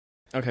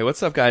Okay,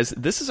 what's up, guys?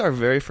 This is our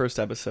very first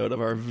episode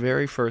of our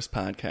very first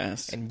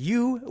podcast. And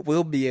you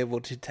will be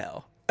able to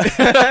tell.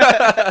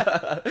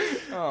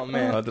 Oh,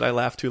 man. Did I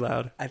laugh too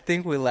loud? I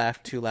think we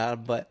laughed too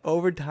loud, but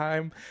over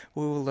time,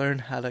 we will learn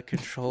how to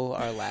control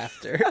our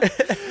laughter.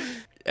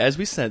 As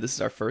we said, this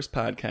is our first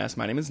podcast.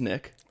 My name is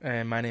Nick.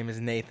 And my name is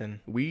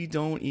Nathan. We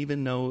don't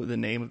even know the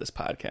name of this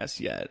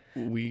podcast yet.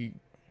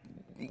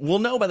 We'll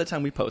know by the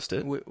time we post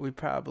it. We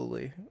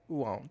probably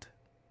won't.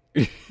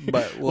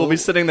 But we'll be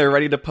sitting there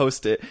ready to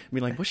post it. Be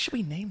like, what should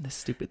we name this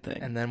stupid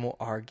thing? And then we'll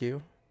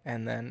argue.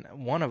 And then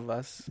one of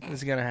us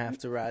is going to have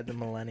to ride the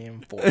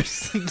Millennium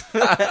Force.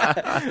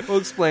 We'll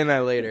explain that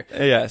later.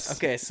 Yes.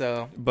 Okay,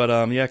 so.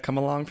 But, yeah, come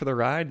along for the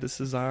ride. This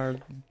is our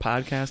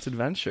podcast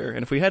adventure.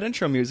 And if we had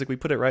intro music, we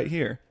put it right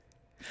here.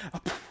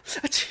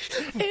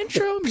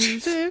 Intro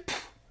music.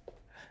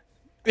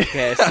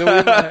 Okay, so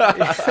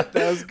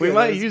we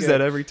might use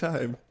that every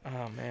time.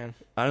 Oh, man.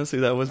 Honestly,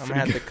 that was I'm pretty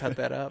going to good. have to cut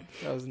that up.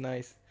 That was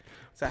nice.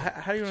 So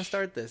how do you want to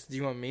start this? Do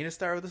you want me to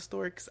start with the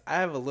story? Because I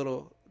have a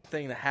little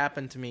thing that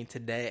happened to me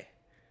today.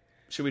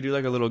 Should we do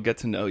like a little get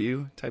to know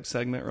you type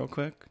segment real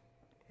quick?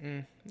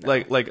 No.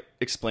 Like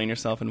explain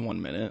yourself in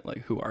 1 minute.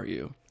 Like, who are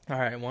you? All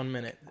right, 1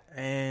 minute.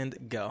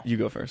 And go. You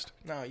go first.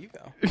 No, you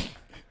go.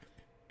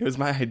 It was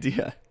my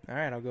idea. All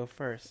right, I'll go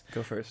first.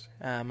 Go first.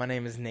 My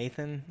name is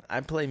Nathan. I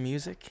play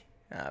music,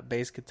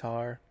 bass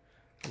guitar,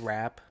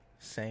 rap,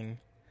 sing.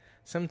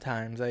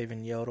 Sometimes I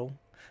even yodel.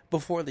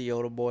 Before the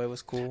Yodel Boy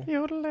was cool.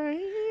 Yodelay.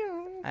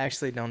 I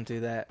actually don't do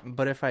that.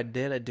 But if I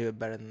did, I'd do it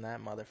better than that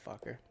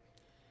motherfucker.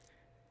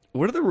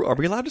 Are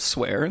we allowed to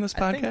swear in this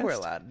podcast? I think we're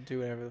allowed to do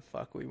whatever the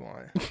fuck we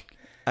want.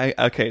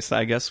 Okay, so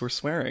I guess we're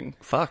swearing.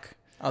 Fuck.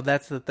 Oh,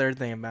 that's the third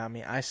thing about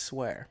me. I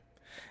swear.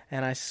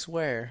 And I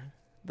swear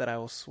that I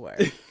will swear.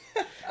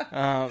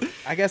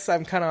 I guess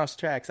I'm kind of off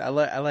tracks. I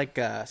like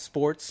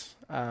sports.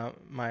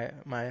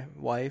 My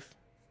wife,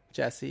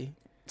 Jessie.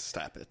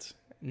 Stop it.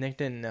 Nick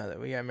didn't know that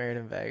we got married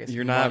in Vegas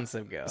months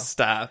ago.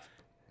 Stop.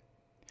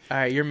 All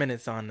right, your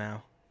minute's on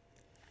now.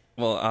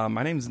 Well,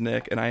 my name's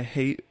Nick, and I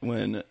hate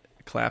when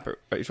Clapper...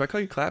 Should I call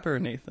you Clapper or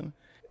Nathan?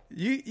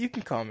 You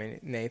can call me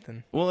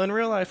Nathan. Well, in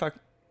real life,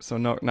 so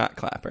no, not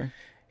Clapper.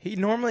 He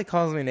normally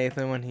calls me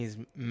Nathan when he's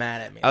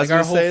mad at me. I was like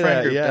our gonna whole say friend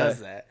that, group yeah. does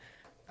that.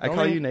 I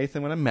call you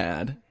Nathan when I'm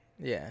mad.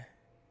 Yeah.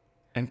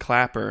 And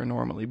Clapper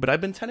normally. But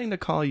I've been tending to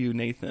call you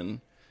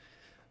Nathan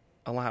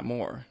a lot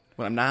more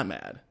when I'm not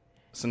mad.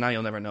 So now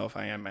you'll never know if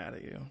I am mad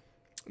at you.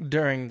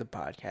 During the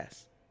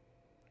podcast.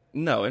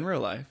 No, in real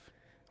life.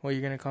 Well,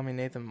 you're going to call me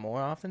Nathan more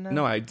often now?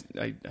 No, I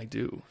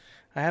do.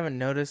 I haven't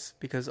noticed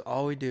because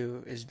all we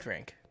do is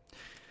drink.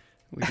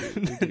 We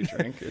do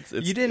drink. It's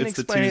you didn't it's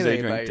explain the Tuesday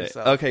anything drink about day.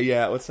 yourself. Okay,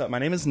 yeah, what's up? My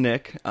name is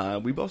Nick.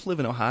 We both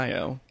live in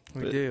Ohio.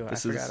 We do. I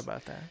forgot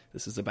about that.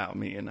 This is about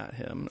me and not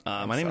him.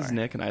 My name is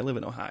Nick, and I live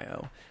in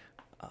Ohio.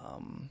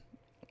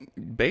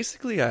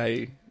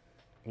 Basically,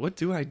 what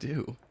do I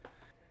do?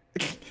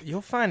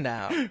 You'll find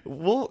out.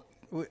 Well,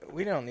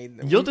 we don't need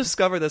them. You'll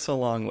discover this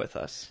along with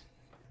us.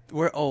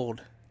 We're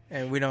old,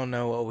 and we don't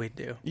know what we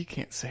do. You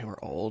can't say we're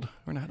old.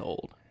 We're not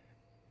old.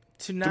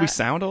 Do we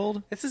sound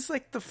old? This is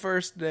like the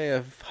first day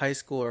of high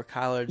school or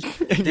college.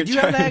 Did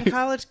you have that in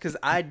college? Because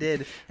I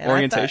did. And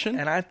orientation?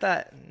 I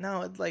thought,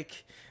 no, it's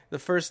like the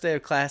first day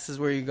of classes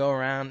where you go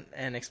around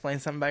and explain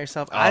something about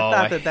yourself. I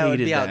thought that would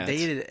be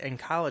outdated in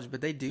college,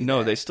 but they do.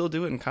 No, they still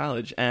do it in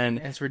college, and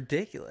it's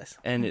ridiculous.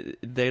 And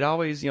they'd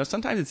always,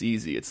 sometimes it's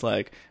easy. It's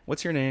like,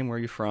 what's your name, where are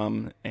you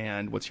from,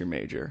 and what's your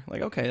major?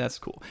 Like, okay, that's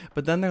cool.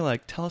 But then they're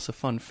like, tell us a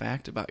fun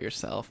fact about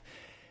yourself.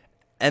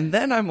 And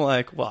then I'm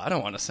like, well, I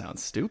don't want to sound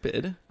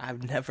stupid.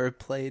 I've never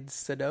played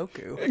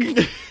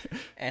Sudoku.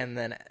 And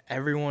then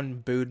everyone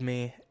booed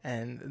me,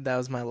 and that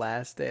was my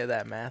last day of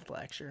that math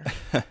lecture.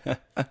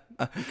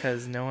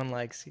 Because no one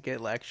likes to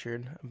get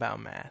lectured about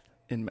math.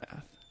 In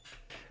math.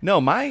 No,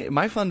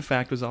 my fun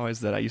fact was always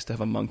that I used to have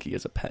a monkey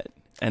as a pet.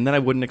 And then I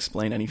wouldn't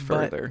explain any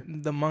further.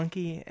 But the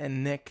monkey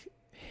and Nick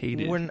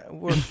hated.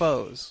 We're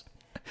foes.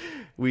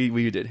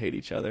 We did hate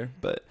each other,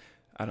 but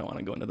I don't want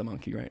to go into the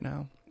monkey right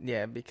now.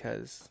 Yeah,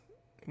 because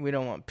we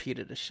don't want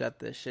PETA to shut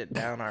this shit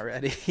down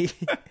already.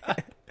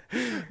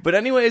 But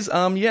anyways,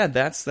 yeah,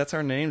 that's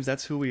our names.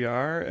 That's who we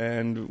are,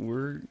 and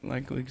we're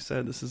like we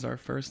said, this is our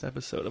first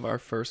episode of our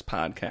first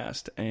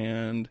podcast,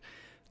 and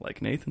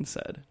like Nathan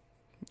said,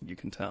 you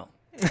can tell.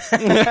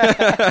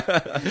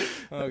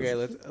 Okay,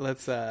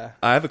 let's. I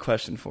have a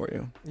question for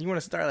you. You want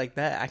to start like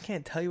that? I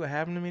can't tell you what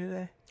happened to me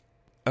today.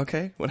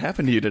 Okay, what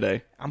happened to you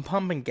today? I'm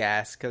pumping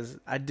gas because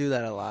I do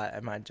that a lot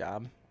at my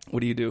job. What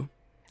do you do?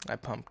 I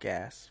pump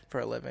gas for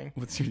a living.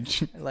 What's your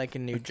like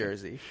in New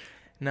Jersey?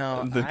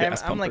 No,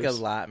 I'm like a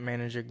lot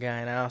manager guy,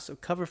 and I also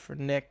cover for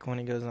Nick when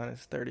he goes on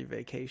his 30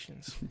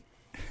 vacations.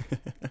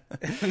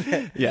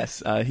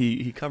 Yes,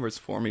 he covers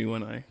for me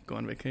when I go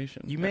on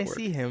vacation. You may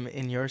see him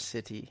in your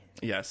city.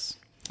 Yes.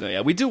 Yeah,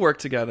 we do work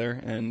together,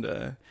 and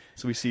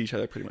so we see each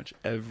other pretty much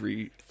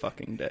every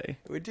fucking day.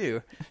 We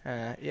do.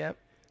 Yep.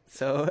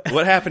 So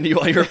what happened to you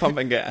while you were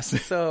pumping gas?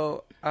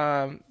 So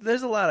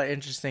there's a lot of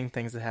interesting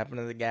things that happen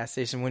at the gas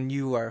station when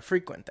you are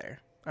frequent there.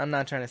 I'm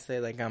not trying to say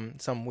like I'm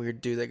some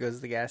weird dude that goes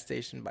to the gas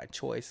station by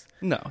choice.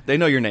 No, they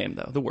know your name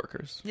though. The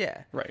workers.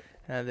 Yeah. Right.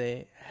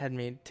 They had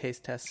me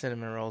taste test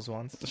cinnamon rolls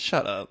once.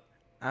 Shut up.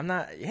 I'm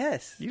not.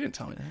 Yes. You didn't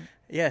tell me that.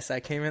 Yes, I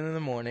came in the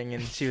morning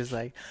and she was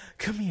like,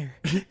 "Come here,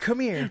 come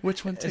here."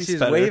 Which one And tastes she's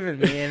better? waving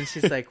me and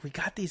she's like, "We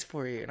got these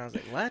for you." And I was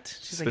like, "What?"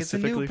 She's like, "It's a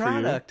new Specifically for you?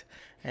 product,"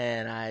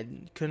 and I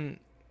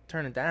couldn't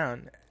turn it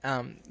down.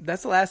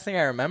 That's the last thing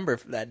I remember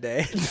for that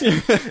day.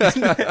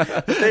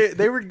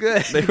 they were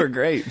good. They were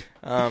great.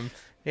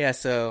 Yeah.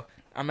 So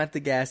I'm at the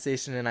gas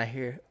station and I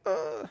hear,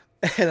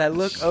 and I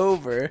look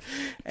over,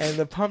 and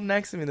the pump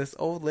next to me, this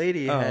old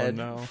lady had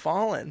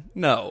fallen.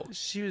 No.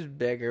 She was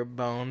bigger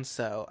boned,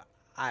 so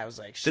I was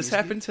like, This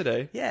happened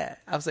today? Yeah.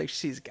 I was like,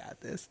 she's got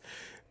this.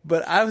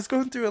 But I was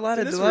going through a lot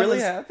of Did this dilemmas. really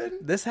happen?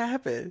 This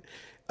happened.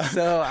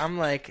 So I'm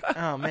like,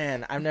 oh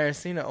man, I've never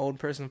seen an old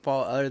person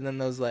fall other than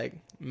those like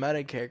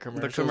Medicare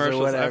commercials, The commercials.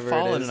 or whatever. I've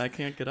fallen and I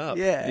can't get up.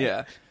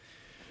 Yeah.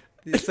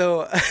 Yeah.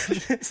 So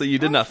So you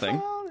did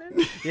nothing.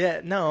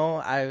 Yeah, no,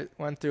 I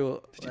went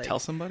through. Did you tell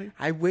somebody?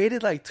 I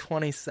waited like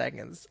 20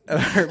 seconds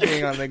of her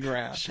being on the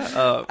ground. Shut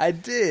up. I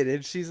did,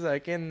 and she's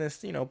like in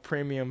this,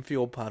 premium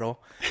fuel puddle,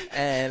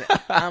 and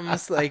I'm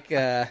just like,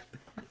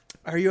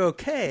 "Are you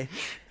okay?"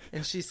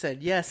 And she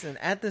said yes. And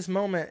at this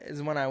moment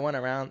is when I went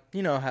around.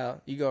 You know how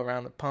you go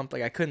around the pump?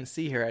 Like I couldn't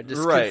see her. I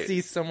just could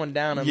see someone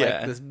down on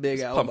like this big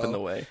elbow. Pump in the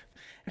way.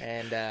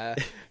 And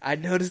I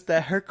noticed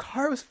that her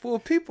car was full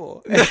of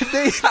people. they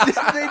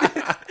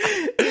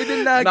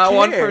did not care.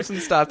 One person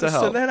stopped to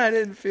help. So then I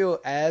didn't feel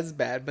as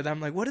bad. But I'm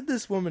like, what did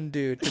this woman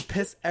do to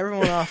piss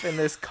everyone off in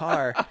this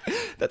car?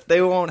 That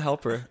they won't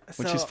help her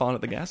when So- she's falling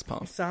at the gas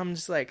pump. So I'm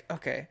just like,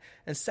 okay.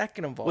 And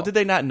second of all, Well, did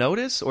they not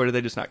notice, or did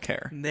they just not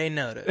care? they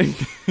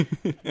noticed.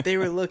 They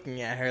were looking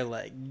at her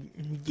like,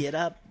 get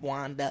up,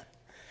 Wanda.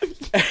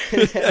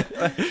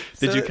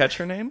 Did you catch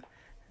her name?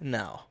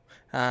 No.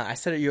 I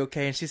said, are you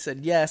okay? And she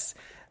said yes,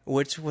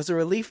 which was a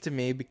relief to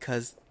me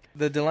because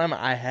the dilemma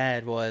I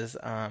had was,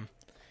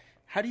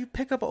 how do you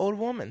pick up an old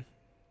woman?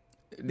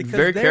 Because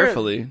Very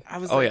carefully. I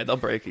was yeah, they'll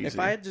break easy. If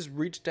I had just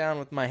reached down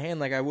with my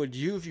hand like I would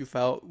you if you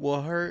felt,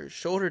 will her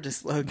shoulder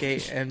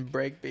dislocate and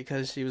break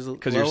because she was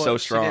because you're so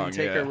strong. She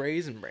didn't take her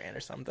Raisin Bran or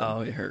something.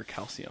 Oh, her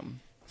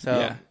calcium. So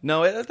yeah.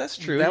 No, that's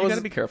true. That You was got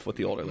to be careful with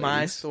the older ladies.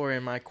 my story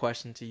and my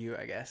question to you,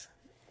 I guess.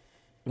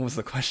 What was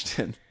the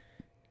question?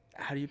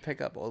 How do you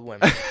pick up old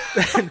women?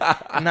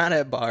 Not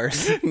at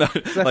bars. No,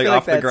 like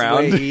off the that's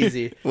ground. Way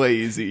easy. Way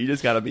easy. You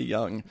just got to be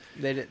young.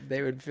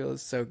 They would feel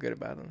so good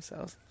about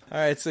themselves. All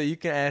right, so you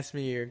can ask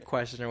me your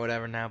question or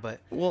whatever now, but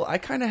Well, I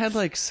kind of had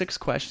like 6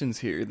 questions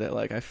here that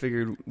like I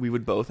figured we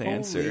would both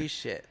answer. holy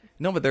shit!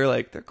 No, but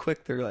they're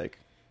quick. They're like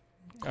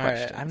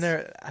questions. All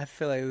right, I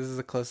feel like this is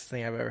the closest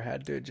thing I've ever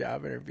had to a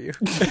job interview.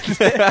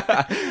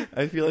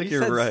 I feel like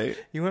you're right.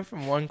 You went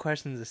from 1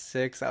 question to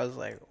 6. I was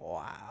like,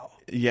 wow.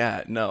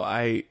 Yeah, no,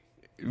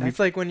 That's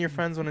like when your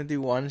friends want to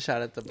do one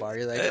shot at the bar.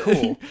 You're like,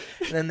 cool.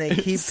 And then they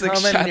keep 6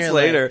 coming shots and you're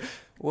later. like,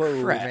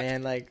 whoa, crap.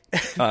 man, like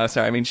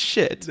Sorry, I mean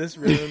shit. this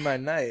ruined my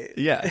night.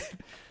 Yeah.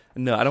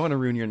 No, I don't want to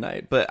ruin your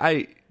night, but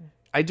I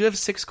do have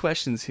 6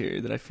 questions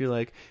here that I feel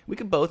like we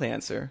could both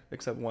answer,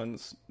 except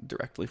one's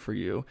directly for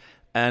you,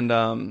 and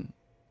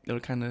it'll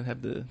kind of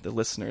have the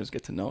listeners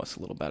get to know us a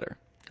little better.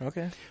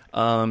 Okay.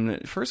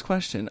 First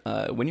question: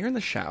 when you're in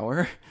the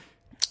shower,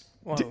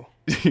 Whoa.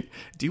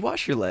 do you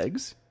wash your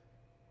legs?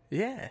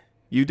 Yeah.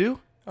 You do?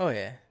 Oh,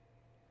 yeah.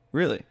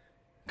 Really?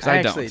 Because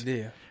I don't. actually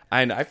do.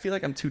 I feel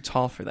like I'm too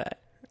tall for that.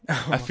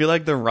 I feel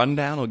like the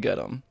rundown will get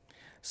them.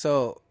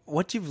 So,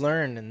 what you've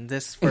learned in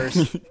this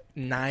first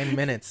 9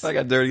 minutes. I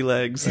got dirty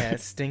legs. Yeah,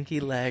 stinky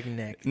leg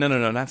Nick. No,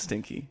 not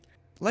stinky.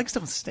 Legs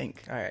don't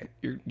stink. All right.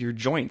 Your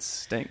joints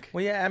stink.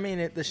 Well, yeah, I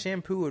mean, the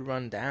shampoo would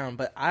run down,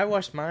 but I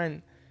wash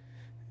mine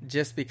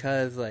just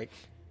because, like,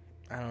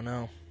 I don't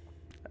know.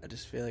 I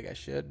just feel like I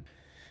should.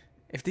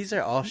 If these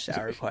are all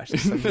shower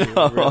questions, I'm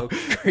gonna be real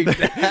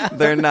creeped out.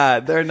 They're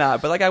not.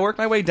 But like, I work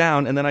my way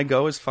down, and then I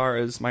go as far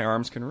as my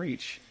arms can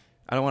reach.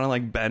 I don't want to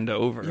like bend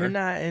over. You're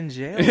not in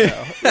jail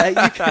though. Like,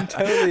 you can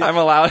totally. I'm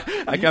allowed.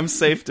 Like, I'm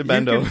safe to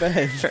bend you over.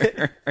 can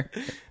bend.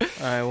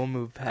 All right, we'll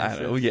move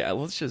past it. Yeah,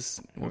 we'll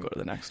go to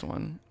the next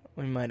one.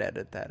 We might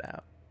edit that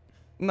out.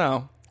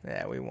 No.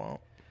 Yeah, we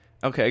won't.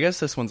 Okay, I guess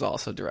this one's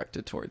also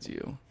directed towards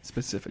you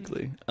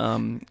specifically.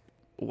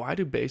 Why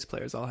do bass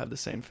players all have the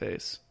same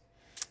face?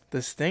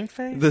 The stink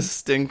face? The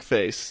stink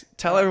face.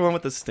 Tell everyone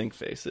what the stink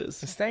face The is.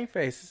 stink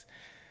face.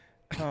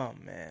 Oh,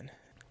 man.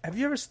 Have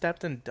you ever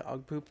stepped in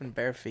dog poop in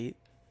bare feet?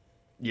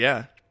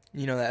 Yeah.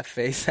 You know that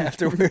face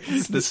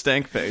afterwards? The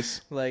stank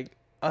face. Like,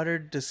 utter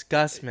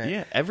disgustment.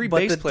 Yeah, every But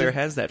bass the player di-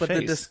 has that but face.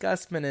 the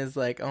disgustment is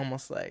like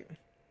almost like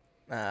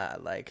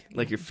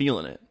like you're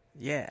feeling it.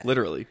 yeah.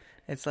 Literally.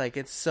 It's like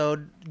it's so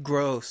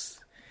gross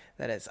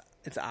that it's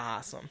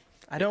awesome.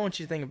 I don't want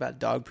you to think about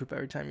dog poop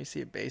every time you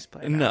see a bass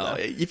player. No,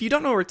 if you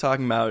don't know what we're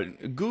talking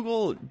about,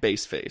 Google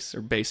bass face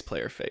or bass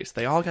player face.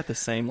 They all got the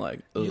same like.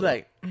 Ugh. You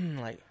like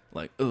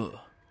ugh.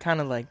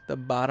 kind of like the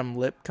bottom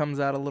lip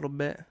comes out a little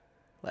bit,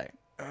 like,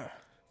 ugh.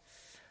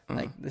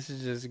 Like this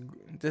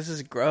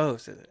is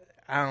gross.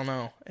 I don't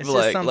know. It's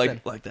like, just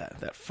something. Like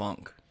that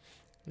funk.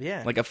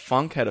 Yeah. Like, a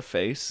funk had a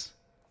face.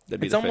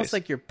 That'd be It's the almost face.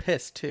 like you're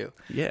pissed, too.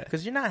 Yeah.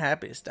 Because you're not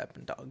happy to step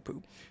in dog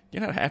poop.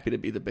 You're not happy to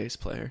be the bass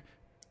player.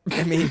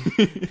 I mean,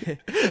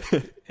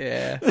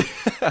 yeah.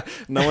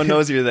 No one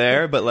knows you're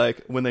there, but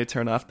like when they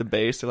turn off the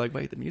bass, they're like,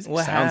 "Wait, the music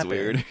What sounds happened?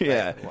 weird."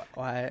 Yeah,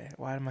 Why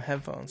do my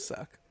headphones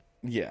suck?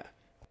 yeah.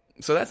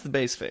 So that's the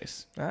bass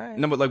face. All right.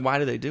 No, but like, why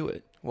do they do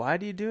it? Why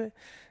do you do it?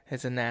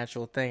 It's a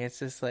natural thing. It's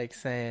just like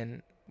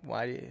saying,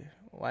 why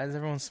does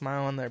everyone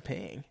smile when they're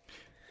peeing?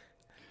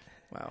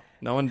 Wow,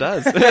 no one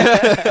does.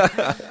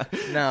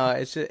 No,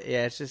 it's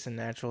just a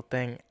natural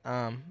thing.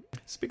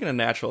 Speaking of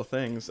natural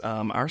things,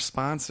 our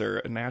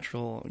sponsor,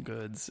 Natural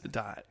Goods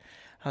Dot.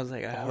 I was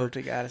like, I hope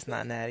to God it's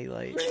not Natty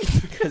Light,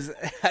 because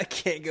I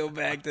can't go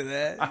back to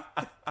that.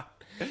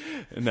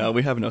 No,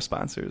 we have no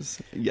sponsors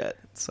yet.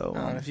 So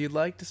If you'd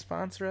like to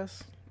sponsor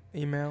us,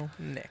 email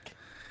Nick.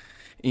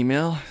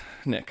 email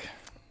Nick.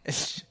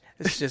 It's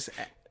just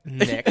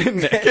Nick.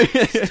 Nick.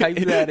 Just type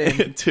that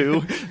in.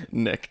 To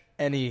Nick.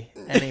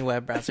 Any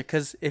web browser,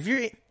 because if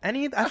you're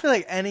I feel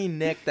like any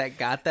Nick that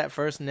got that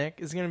first Nick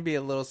is gonna be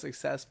a little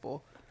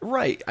successful.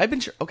 Right. I've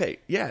been okay.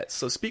 Yeah.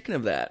 So speaking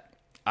of that,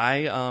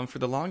 I for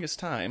the longest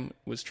time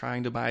was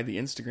trying to buy the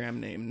Instagram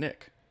name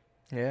Nick.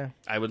 Yeah.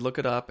 I would look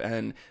it up,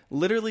 and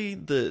literally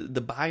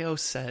the bio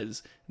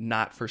says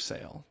not for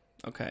sale.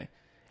 Okay.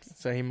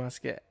 So he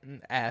must get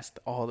asked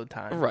all the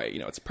time. Right.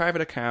 It's a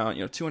private account.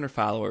 200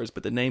 followers,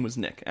 but the name was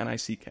Nick,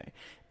 Nick,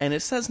 and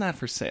it says not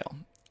for sale.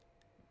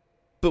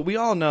 But we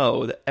all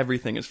know that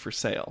everything is for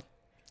sale.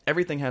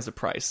 Everything has a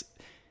price.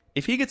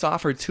 If he gets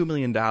offered $2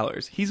 million,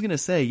 he's going to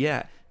say,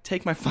 yeah,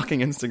 take my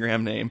fucking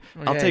Instagram name.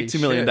 I'll take $2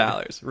 million.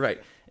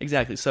 Right.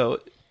 Exactly. So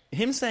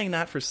him saying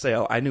not for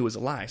sale, I knew was a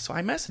lie. So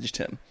I messaged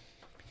him.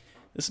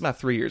 This is about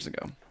 3 years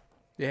ago.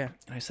 Yeah.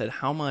 And I said,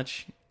 how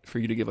much for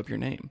you to give up your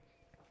name?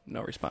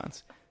 No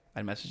response.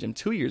 I messaged him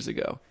 2 years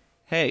ago.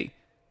 Hey,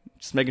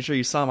 just making sure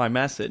you saw my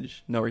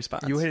message. No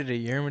response. You waited a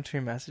year in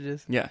between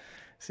messages? Yeah.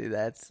 See,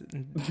 that's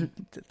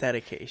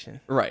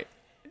dedication. Right.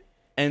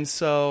 And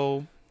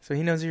so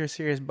he knows you're a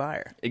serious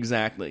buyer.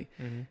 exactly.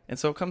 Mm-hmm. And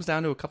so it comes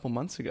down to a couple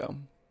months ago.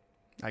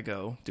 I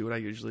go, do what I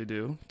usually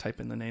do, type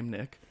in the name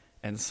Nick,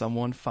 and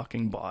someone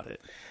fucking bought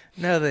it.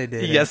 No, they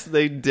did. Yes,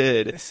 they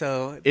did.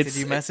 So did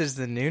you message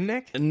the new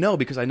Nick? No,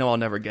 because I know I'll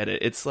never get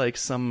it. It's like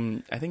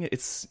I think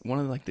it's one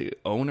of like the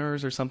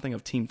owners or something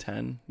of Team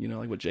 10,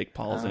 like what Jake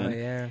Paul's in.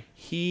 Yeah.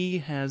 He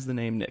has the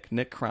name Nick.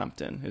 Nick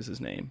Crompton is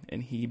his name,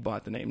 and he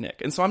bought the name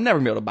Nick. And so I'm never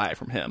going to be able to buy it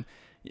from him.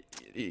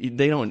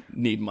 They don't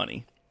need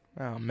money.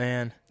 Oh,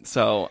 man.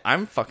 So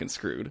I'm fucking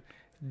screwed.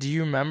 Do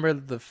you remember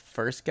the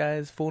first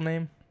guy's full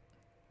name?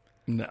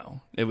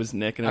 No, it was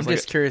Nick. And it I'm was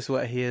just curious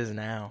what he is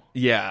now.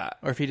 Yeah.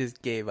 Or if he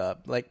just gave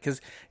up. Like, because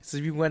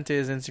you went to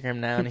his Instagram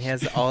now and he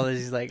has all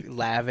these, like,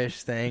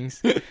 lavish things.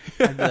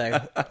 I'd be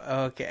like,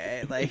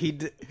 okay. Like,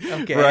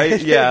 okay.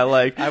 Right? Yeah,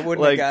 like, I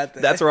wouldn't have got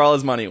that. That's where all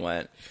his money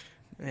went.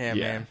 Yeah,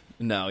 man.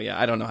 No, yeah,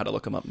 I don't know how to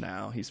look him up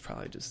now. He's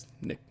probably just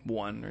Nick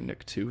 1 or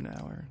Nick 2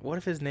 now. Or What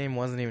if his name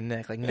wasn't even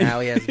Nick? Like, now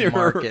he has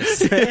Marcus.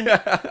 He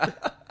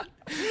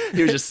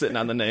was just sitting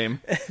on the name.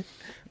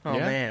 Oh,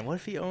 Yeah. man. What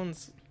if he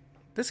owns...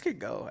 This could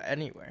go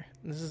anywhere.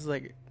 This is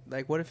like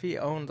what if he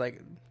owned like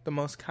the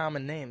most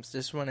common names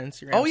just when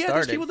Instagram Oh yeah,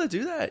 started? there's people that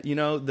do that.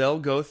 They'll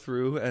go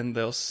through and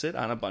they'll sit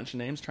on a bunch of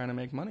names trying to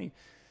make money.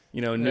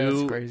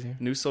 That's crazy.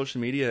 New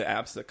social media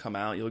apps that come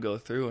out, you'll go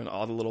through and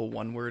all the little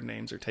one-word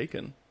names are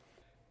taken.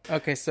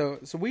 Okay, so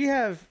we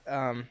have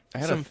I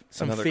had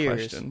some another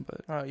fears. question,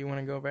 but Oh, you want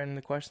to go right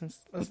into questions?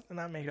 Let's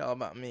not make it all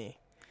about me.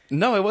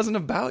 no, it wasn't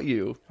about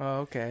you.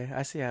 Oh, okay.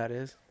 I see how it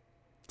is.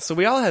 So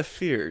we all have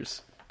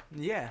fears.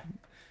 Yeah.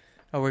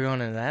 Oh, we're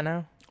going into that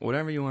now?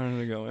 Whatever you wanted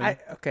to go in.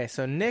 Okay,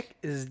 so Nick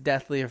is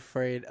deathly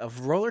afraid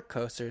of roller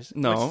coasters.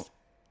 No. which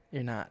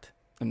you're not.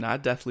 I'm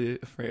not deathly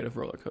afraid of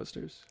roller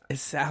coasters. It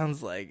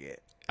sounds like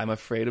it. I'm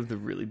afraid of the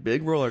really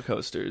big roller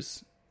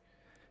coasters.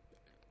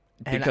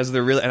 And Because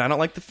they're really, and I don't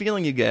like the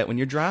feeling you get when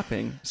you're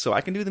dropping. So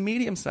I can do the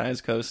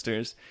medium-sized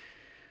coasters.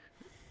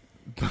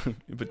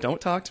 But don't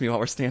talk to me while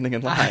we're standing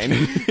in line.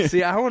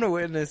 See, I want to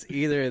witness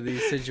either of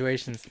these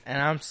situations,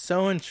 and I'm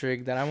so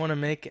intrigued that I want to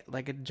make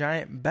like a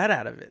giant bet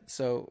out of it.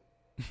 So,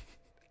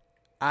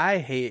 I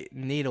hate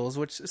needles,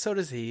 which so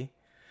does he.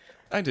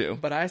 I do.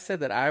 But I said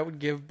that I would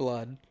give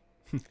blood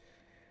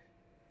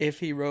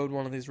if he rode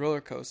one of these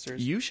roller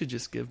coasters. You should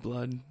just give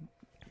blood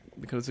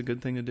because it's a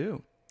good thing to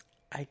do.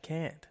 I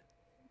can't.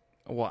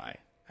 Why?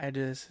 I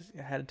just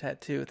had a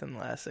tattoo within the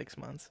last 6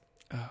 months.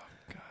 Oh,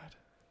 God.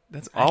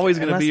 That's always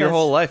going to be your Unless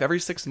whole life. Every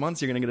 6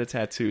 months, you're going to get a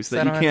tattoo so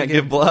So I that you don't have can't to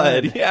give give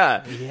blood. blood.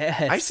 Yeah.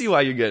 Yes. I see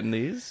why you're getting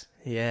these.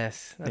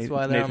 Yes. That's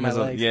why they're on Nathan my has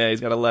legs. Yeah,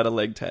 he's got a lot of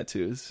leg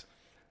tattoos.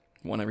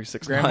 One every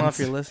 6 Grandma, months.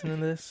 if you're listening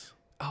to this,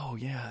 Oh,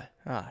 yeah.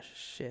 oh,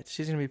 shit.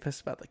 She's going to be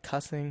pissed about the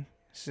cussing.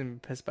 She's going to be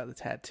pissed about the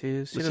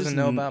tattoos. She Let's doesn't just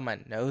know about my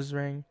nose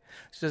ring.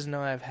 She doesn't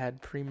know I've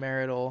had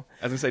premarital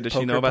I was going to say, does she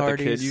poker know about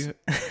parties. the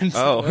kid you...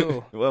 Oh,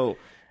 Whoa. whoa.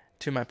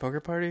 To my poker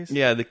parties?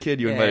 Yeah, the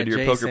kid you invited to your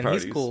Jason, poker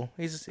parties. He's cool.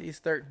 He's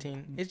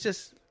 13. It's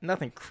just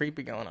nothing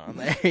creepy going on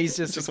there. He's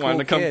just a cool wanted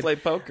to come kid. play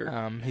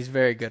poker. He's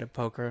very good at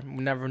poker.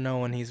 We never know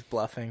when he's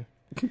bluffing.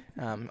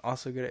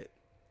 Also good at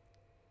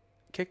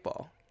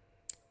kickball.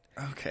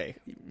 Okay.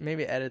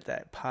 Maybe edit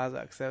that pause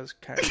out because that was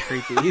kind of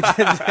creepy.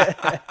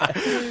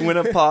 When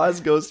a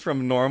pause goes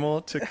from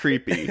normal to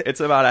creepy, it's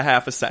about a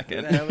half a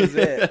second. That was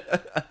it.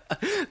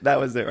 That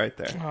was it right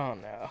there. Oh,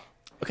 no.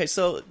 Okay,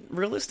 so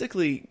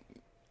realistically,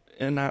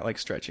 and not like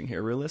stretching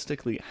here,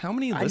 realistically, how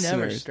many I listeners...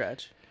 never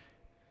stretch.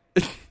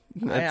 That's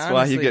why you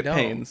honestly get don't.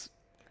 pains.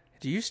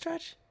 Do you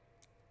stretch?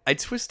 I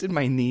twisted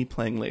my knee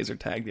playing laser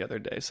tag the other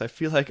day, so I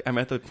feel like I'm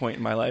at the point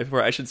in my life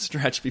where I should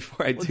stretch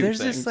before I do There's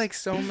things. just like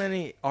so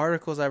many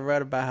articles I've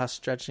read about how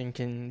stretching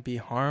can be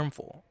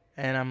harmful.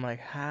 And I'm like,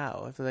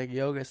 how? If like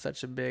yoga is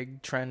such a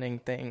big trending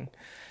thing,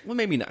 Well,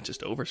 maybe not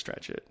just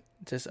overstretch it.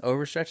 just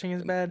overstretching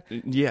is bad?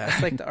 Yeah.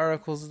 It's like the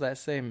articles that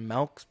say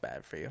milk's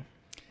bad for you.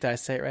 Did I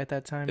say it right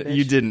that time, bitch?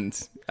 You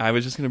didn't. I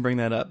was just going to bring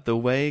that up. The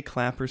way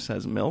Clapper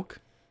says milk,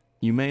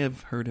 you may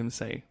have heard him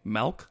say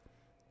milk,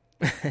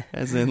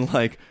 as in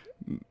like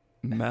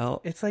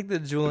milk. It's like the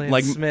Julian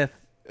Like- Smith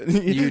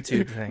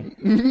YouTube thing.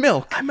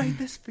 Milk. I made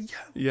this for you.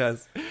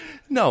 Yes.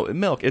 No,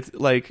 milk. It's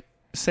like,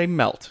 say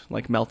melt,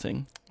 like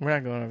melting. We're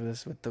not going over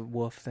this with the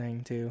wolf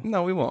thing, too.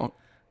 No, we won't.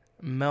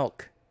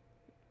 Milk.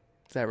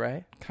 Is that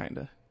right?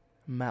 Kinda.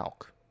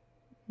 Milk.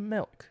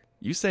 Milk.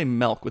 You say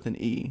milk with an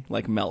E,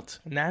 like melt.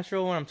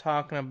 Natural when I'm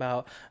talking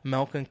about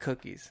milk and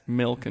cookies.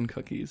 Milk and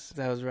cookies.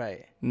 That was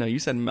right. No, you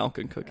said milk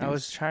and cookies. I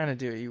was trying to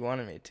do what you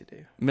wanted me to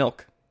do.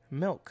 Milk.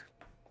 Milk.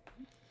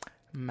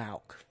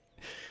 Milk.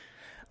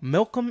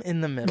 Milk 'em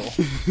in the middle.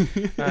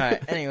 All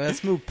right. Anyway,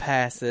 let's move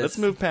past this. Let's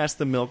move past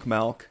the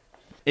milk.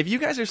 If you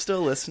guys are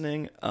still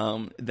listening,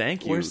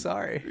 thank you. We're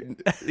sorry.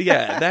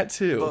 Yeah, that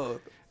too.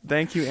 Both.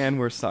 Thank you, and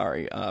we're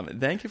sorry.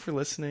 Thank you for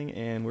listening,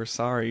 and we're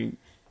sorry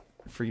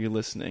for you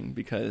listening,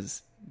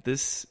 because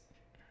this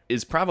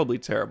is probably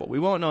terrible. We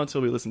won't know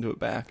until we listen to it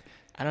back.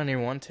 I don't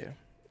even want to.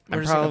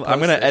 I'm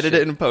going to edit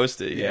it and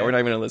post it. Yeah, Yeah. we're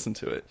not going to listen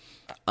to it.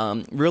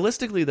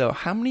 Realistically, though,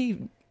 how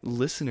many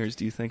listeners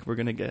do you think we're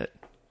going to get?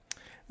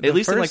 At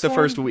least in like the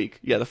first week.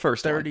 Yeah, the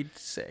first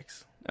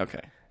 36. one.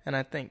 Okay. And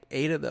I think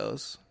 8 of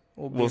those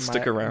Will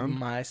stick around?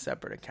 my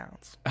separate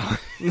accounts.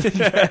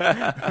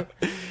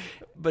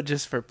 But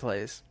just for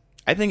plays.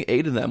 I think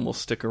 8 of them will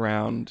stick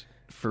around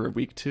for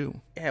week 2.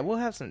 Yeah, we'll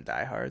have some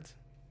diehards.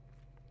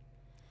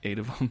 8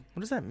 of them.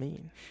 What does that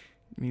mean?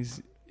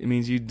 It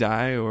means you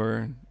die,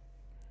 or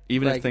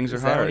even if things are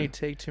is that when hard. you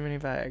take too many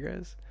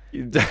Viagra's?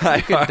 You die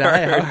You could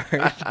die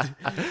hard.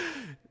 hard.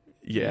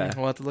 Yeah.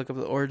 We'll have to look up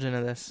the origin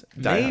of this.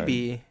 Die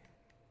Maybe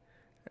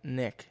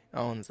Nick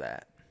owns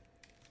that.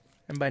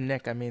 And by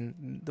Nick, I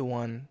mean the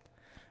one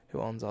who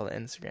owns all the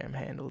Instagram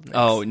handles.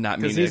 Oh, not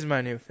me, Because he's Nick.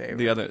 my new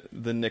favorite.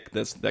 The Nick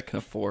that can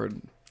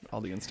afford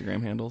all the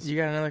Instagram handles. You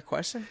got another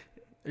question?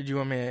 Or do you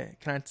want me to...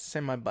 Can I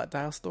say my butt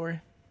dial story?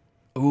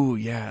 Ooh,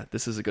 yeah,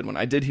 this is a good one.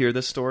 I did hear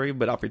this story,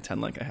 but I'll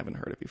pretend like I haven't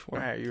heard it before.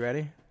 All right, you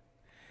ready?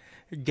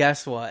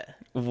 Guess what?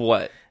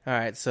 What? All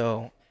right,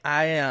 so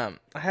I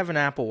have an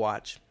Apple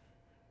Watch.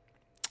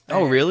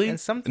 Oh, really? And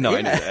No,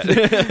 I knew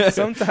that.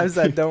 Sometimes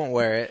I don't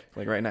wear it.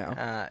 Like right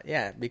now.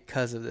 Yeah,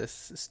 because of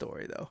this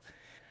story, though.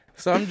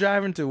 So I'm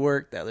driving to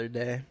work the other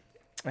day,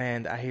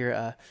 and I hear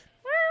a...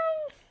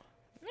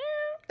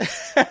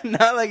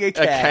 not like a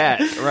cat.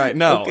 A cat, right.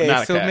 No, okay,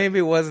 not a so cat. maybe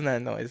it wasn't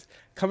that noise.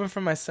 Coming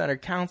from my center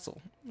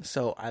console.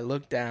 So I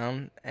looked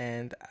down,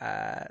 and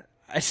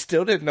I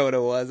still didn't know what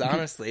it was,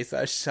 honestly, so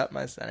I shut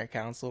my center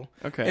console.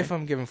 Okay. If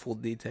I'm giving full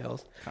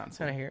details.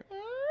 Console. And I hear...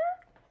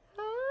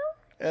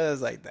 It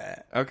was like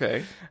that.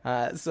 Okay.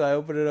 So I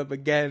open it up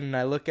again, and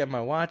I look at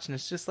my watch, and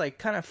it's just like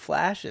kind of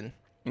flashing.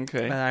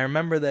 Okay. And I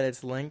remember that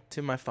it's linked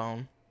to my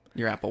phone.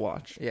 Your Apple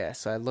Watch. Yeah,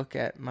 so I look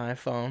at my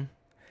phone,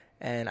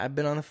 and I've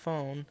been on the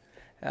phone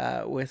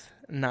with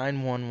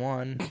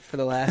 911 for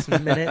the last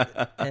minute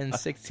and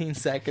 16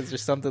 seconds or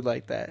something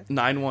like that.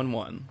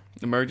 911.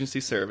 Emergency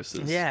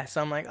services. Yeah, so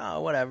I'm like,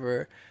 oh,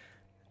 whatever.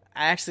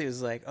 I actually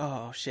was like,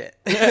 oh, shit.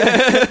 That'll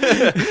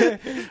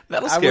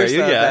I scare wish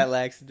you, I was yeah. that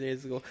lax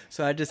days ago.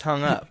 So I just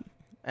hung up.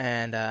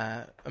 And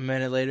a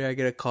minute later, I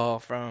get a call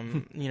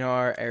from,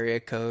 our area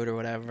code or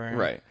whatever.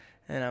 Right.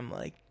 And I'm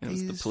like, It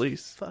was the these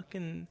police.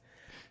 fucking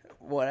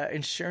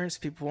insurance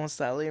people won't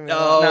stop leaving me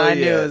Oh, alone. No, I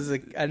knew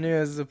yeah. it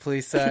was the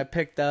police. So I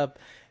picked up,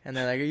 and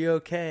they're like, "Are you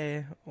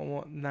okay?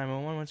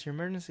 911, what's your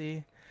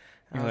emergency?"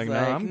 I You're was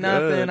like, "No, I'm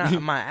nothing.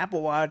 good." My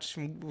Apple Watch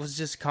was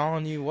just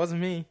calling you. It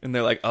wasn't me. And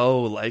they're like,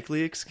 oh,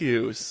 likely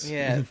excuse.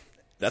 Yeah.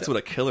 That's what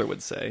a killer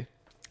would say.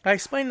 I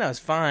explained I was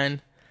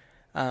fine,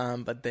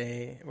 but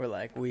they were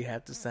like, "We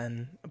have to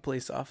send a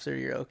police officer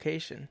to your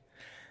location,"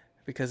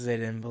 because they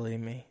didn't believe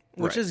me,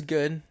 which Right. is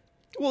good.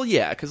 Well,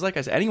 yeah, because like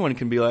I said, anyone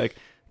can be like,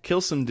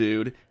 kill some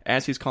dude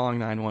as he's calling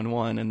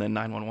 911, and then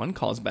 911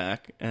 calls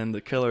back, and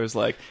the killer's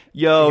like,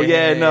 yo,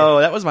 Yeah. no,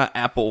 that was my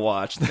Apple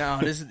Watch. No,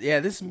 this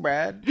is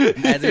Brad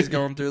as he's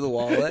going through the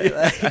wallet.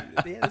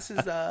 This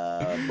is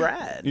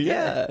Brad.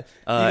 Yeah. You can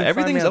find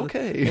Everything's me on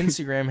okay.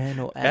 Instagram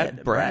handle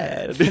At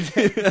Brad.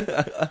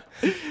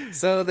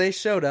 So they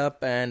showed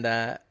up, and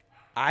I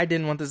I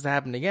didn't want this to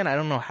happen again. I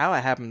don't know how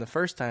it happened the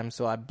first time,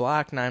 so I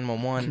blocked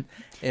 911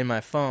 in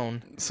my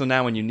phone. So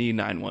now when you need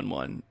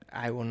 911,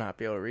 I will not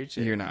be able to reach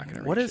it. you're not going to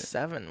reach it. What is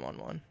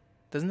 711?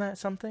 Isn't that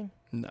something?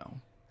 No.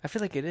 I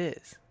feel like it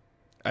is.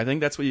 I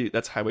think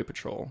that's Highway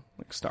Patrol,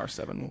 like Star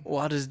 7.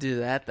 Well, I'll just do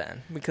that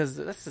then, because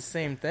that's the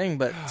same thing,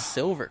 but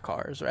silver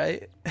cars,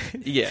 right?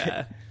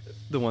 Yeah.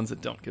 The ones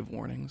that don't give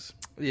warnings.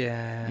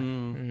 Yeah.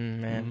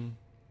 Man.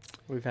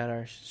 We've had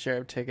our share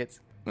of tickets.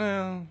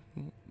 Well,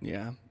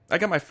 yeah. I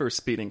got my first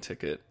speeding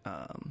ticket.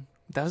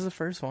 That was the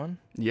first one.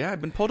 Yeah, I've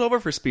been pulled over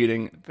for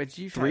speeding But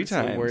you've 3 had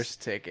some times. worse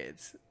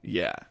tickets.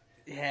 Yeah.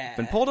 Yeah.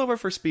 Been pulled over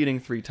for speeding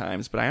 3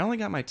 times, but I only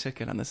got my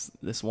ticket on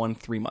this one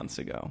 3 months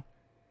ago.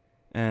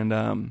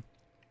 And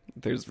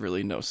there's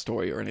really no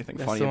story or anything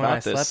That's funny the one I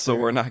about this, slept so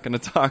through. we're not going to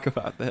talk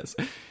about this.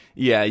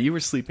 Yeah, you were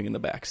sleeping in the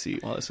back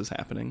seat while this was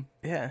happening.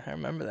 Yeah, I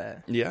remember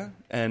that. Yeah,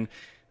 and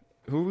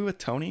who were we with,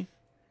 Tony?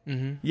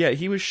 Mm-hmm. Yeah,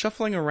 he was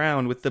shuffling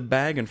around with the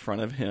bag in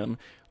front of him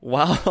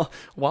while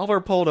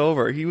we're pulled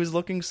over. He was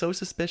looking so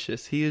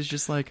suspicious. He is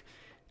just like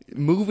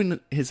moving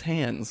his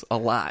hands a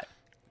lot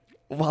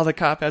while the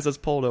cop has us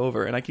pulled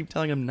over, and I keep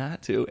telling him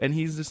not to, and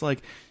he's just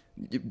like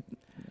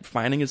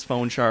finding his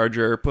phone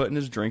charger, putting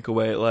his drink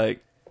away.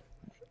 Like,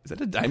 is that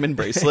a diamond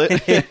bracelet?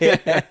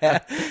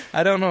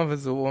 I don't know if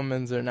it's a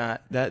woman's or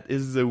not. That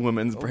is a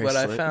woman's bracelet.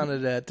 But I found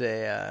it at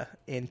a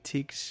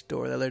antique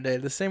store the other day.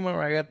 The same one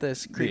where I got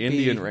this creepy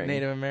Indian ring.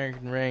 Native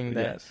American ring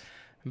that Yes,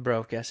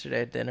 broke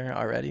yesterday at dinner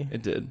already.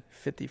 it did.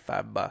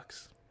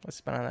 $55 I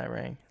spent on that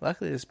ring.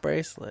 Luckily, this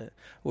bracelet,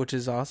 which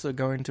is also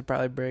going to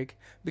probably break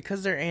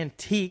because they're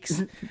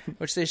antiques,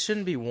 which they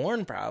shouldn't be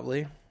worn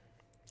probably.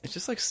 It's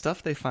just like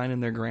stuff they find in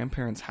their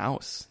grandparents'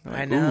 house. They're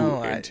like, I know.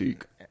 Ooh,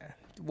 antique.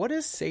 What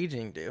does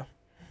saging do?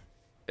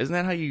 Isn't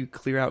that how you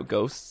clear out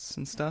ghosts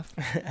and stuff?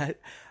 I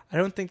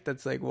don't think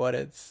that's like what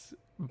it's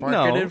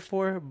marketed No.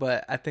 for,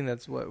 but I think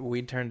that's what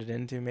we turned it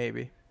into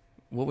maybe.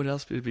 What would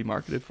else it be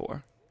marketed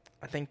for?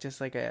 I think just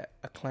like a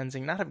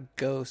cleansing, not of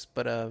ghosts,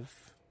 but of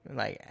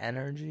like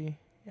energy.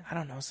 I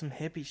don't know, some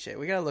hippie shit.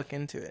 We gotta look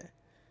into it.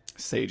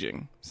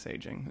 Saging.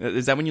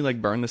 Is that when you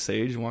like burn the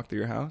sage and walk through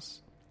your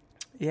house?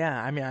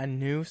 Yeah, I mean, I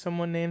knew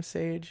someone named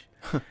Sage,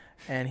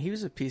 and he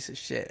was a piece of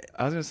shit.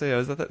 I was gonna say,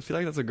 I feel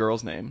like that's a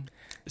girl's name.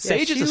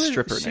 Sage Yeah, is a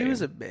stripper She name.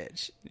 was a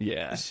bitch.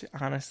 Yeah.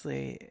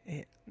 Honestly,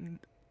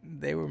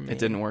 they were mean. It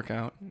didn't work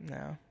out,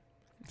 No.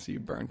 so you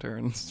burnt her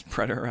and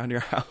spread her around your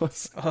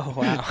house. Oh,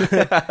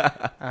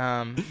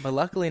 wow. But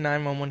luckily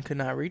 911 could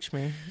not reach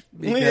me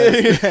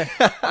because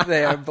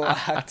they are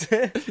blocked.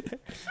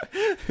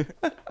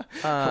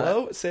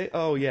 Hello?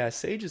 Oh yeah,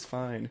 Sage is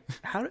fine.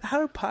 How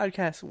do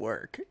podcasts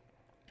work?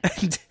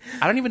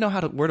 I don't even know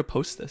where to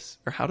post this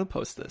or how to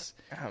post this.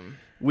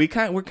 We're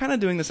kind of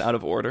doing this out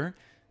of order.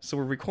 So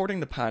we're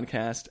recording the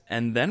podcast,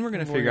 and then we're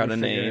going to figure out a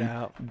name,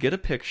 get a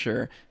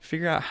picture,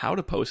 figure out how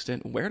to post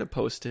it, where to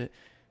post it.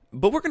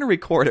 But we're going to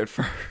record it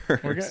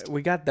first.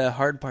 We got the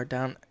hard part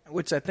down,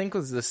 which I think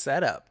was the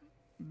setup,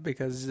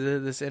 because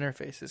this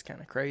interface is kind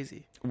of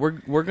crazy. We're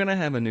going to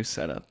have a new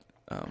setup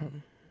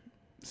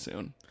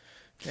soon.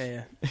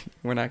 Yeah.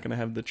 We're not going to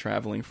have the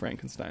traveling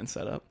Frankenstein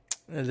setup.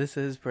 This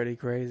is pretty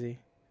crazy,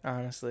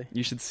 honestly.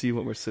 You should see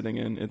what we're sitting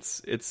in.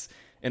 It's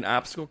an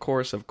obstacle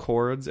course of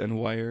cords and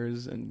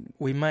wires, and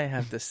We might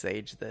have to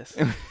sage this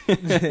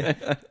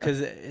because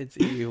it's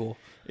evil.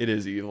 it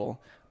is evil.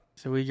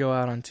 So we go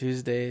out on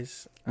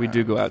Tuesdays. We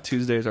do go out.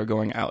 Tuesdays are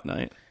going out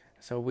night.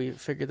 So we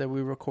figured that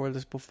we record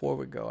this before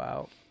we go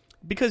out.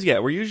 Because, yeah,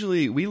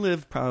 we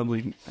live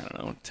probably,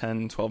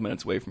 10, 12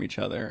 minutes away from each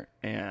other.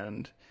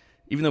 And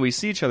even though we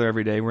see each other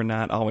every day, we're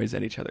not always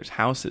at each other's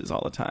houses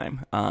all the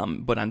time.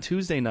 But on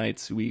Tuesday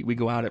nights, we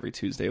go out every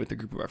Tuesday with a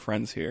group of our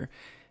friends here.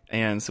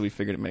 And so we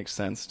figured it makes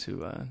sense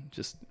to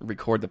just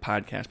record the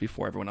podcast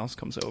before everyone else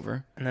comes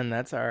over. And then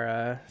that's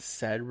our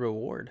said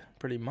reward,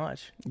 pretty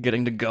much.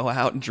 Getting to go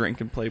out and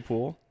drink and play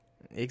pool.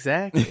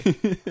 Exactly.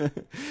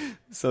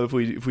 So if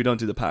we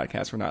don't do the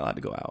podcast, we're not allowed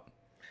to go out.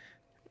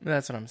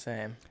 That's what I'm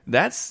saying.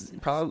 That's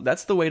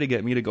the way to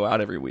get me to go out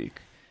every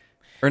week.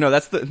 Or no,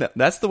 that's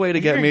the way to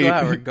get You're me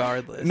gonna go out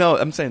regardless. No,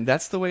 I'm saying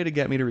that's the way to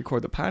get me to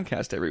record the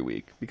podcast every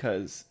week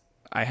because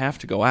I have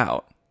to go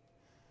out.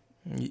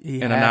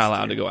 He And I'm has not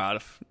allowed to go out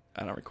if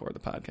I don't record the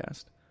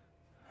podcast.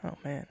 Oh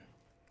man,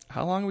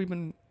 How long have we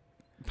been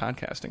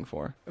podcasting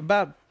for?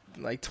 about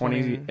like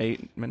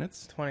 28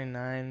 minutes?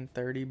 29,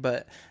 30,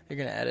 but you're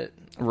gonna edit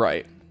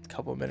Right. a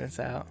couple minutes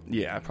out.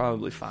 Yeah,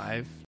 probably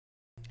 5.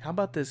 How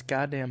about this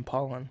goddamn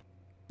pollen?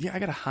 Yeah, I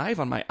got a hive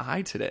on my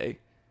eye today.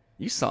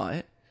 You saw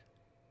it.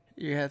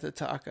 You have to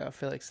talk. I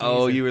feel like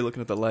Oh, sneezing. you were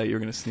looking at the light. You were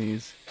going to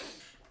sneeze.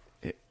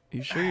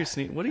 You sure you're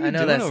sneezing? What are you I know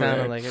doing that over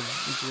sounded there? like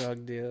a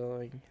drug deal.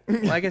 Like,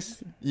 well, I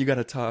guess You got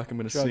to talk. I'm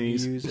going to drug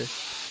sneeze. user.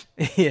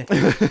 Yeah.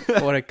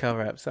 What a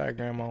cover up. Sorry,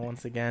 Grandma.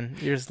 Once again,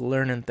 you're just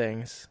learning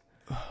things.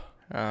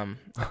 I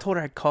told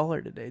her I'd call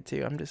her today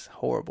too. I'm just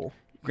horrible.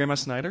 Grandma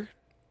Snyder?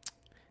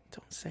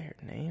 Don't say her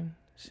name.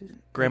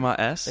 Grandma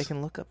S? They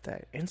can look up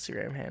that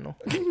Instagram handle.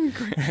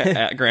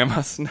 At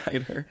Grandma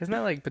Snyder. Isn't that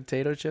like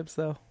potato chips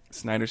though?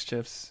 Snyder's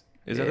Chips.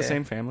 Is that the Yeah.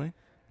 same family?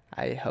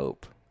 I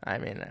hope. I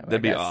mean,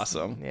 That'd be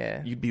awesome.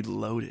 Yeah. You'd be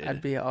loaded.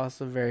 I'd be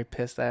also very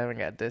pissed I haven't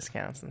got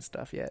discounts and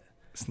stuff yet.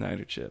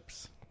 Snyder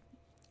chips.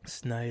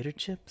 Snyder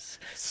chips.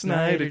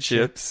 Snyder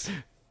chips.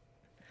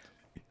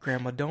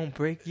 Grandma, don't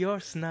break your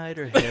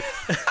Snyder hip.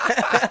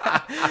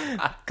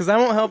 Because I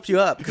won't help you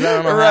up. Because I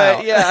don't know Right,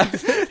 how.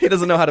 yeah. He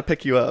doesn't know how to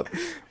pick you up.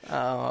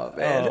 Oh,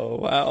 man. Oh,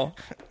 wow.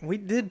 We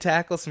did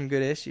tackle some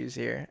good issues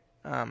here.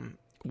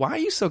 Why are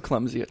you so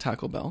clumsy at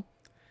Taco Bell?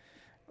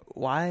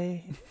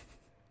 Why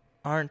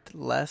aren't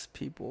less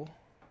people?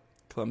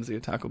 Clumsy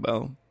at Taco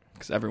Bell?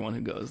 Because everyone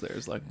who goes there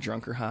is like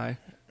drunk or high.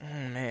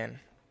 Man,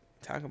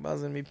 Taco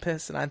Bell's going to be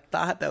pissed. And I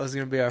thought that was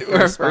going to be our Our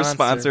first first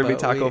sponsor would be but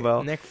Taco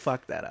Bell. Nick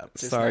fucked that up.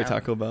 Sorry, now.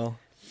 Taco Bell.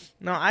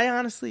 No, I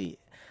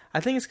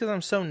think it's because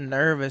I'm so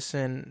nervous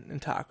in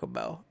Taco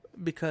Bell.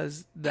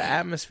 Because the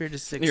atmosphere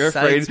just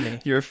excites me.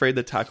 You're afraid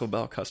the Taco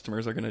Bell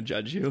customers are going to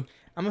judge you?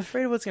 I'm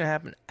afraid of what's going to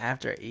happen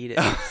after I eat it.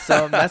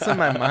 So that's what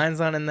my mind's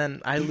on, and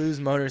then I lose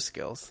motor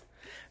skills.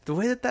 The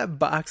way that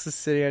box is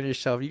sitting on your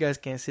shelf, you guys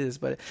can't see this,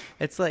 but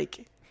it's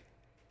like,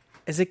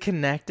 is it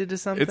connected to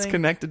something? It's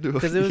connected to...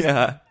 Because it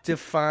was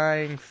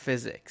defying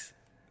physics.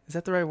 Is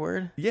that the right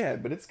word? Yeah,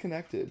 but it's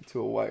connected to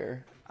a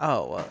wire.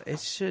 Oh, well, it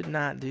should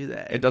not do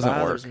that. It doesn't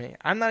bothers work. Me.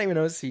 I'm not even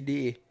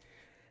OCD,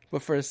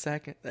 but for a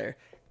second there,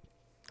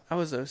 I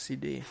was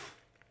OCD.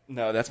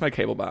 No, that's my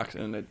cable box,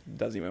 and it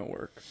doesn't even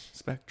work.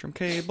 Spectrum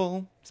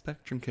cable.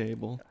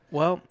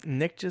 Well,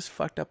 Nick just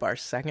fucked up our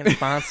second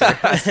sponsor.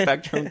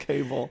 Spectrum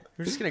cable.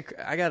 We're just gonna.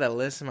 I got a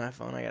list in my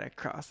phone. I gotta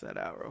cross that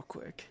out real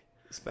quick.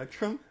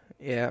 Spectrum?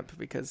 Yeah,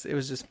 because it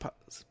was just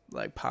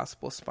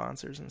possible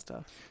sponsors and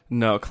stuff.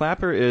 No,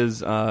 Clapper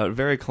is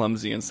very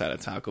clumsy inside of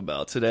Taco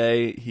Bell.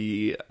 Today,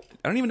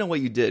 I don't even know what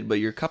you did, but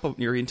your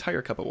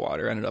entire cup of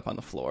water ended up on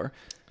the floor.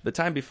 The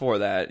time before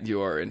that,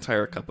 your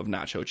entire cup of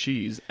nacho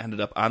cheese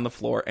ended up on the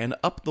floor and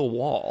up the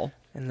wall,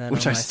 and then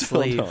which on I my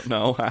still sleeve. don't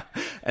know.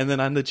 And then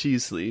on the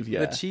cheese sleeve,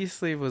 yeah. The cheese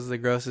sleeve was the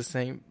grossest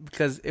thing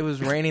because it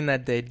was raining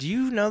that day. Do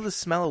you know the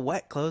smell of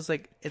wet clothes?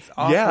 Like, it's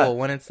awful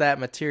when it's that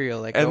material,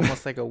 like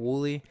almost like a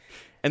woolly.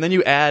 And then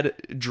you add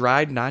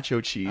dried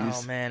nacho cheese.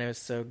 Oh man, it was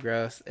so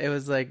gross. It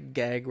was like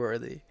gag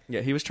worthy.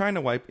 Yeah, he was trying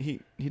to wipe. He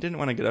didn't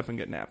want to get up and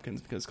get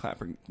napkins because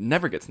Clapper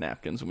never gets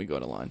napkins when we go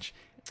to lunch.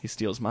 He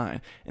steals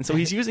mine. And so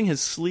he's using his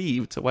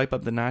sleeve to wipe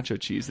up the nacho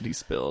cheese that he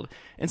spilled.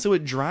 And so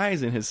it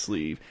dries in his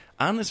sleeve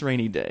on this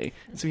rainy day.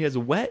 And so he has a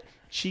wet,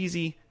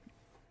 cheesy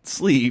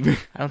sleeve.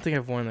 I don't think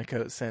I've worn the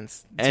coat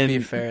since, to And be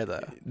fair,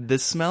 though. The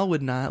smell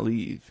would not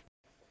leave.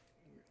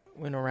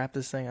 We gonna wrap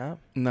this thing up?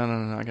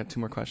 No. I got 2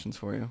 more questions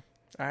for you.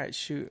 All right,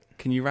 shoot.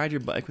 Can you ride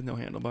your bike with no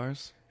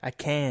handlebars? I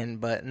can,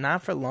 but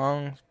not for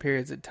long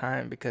periods of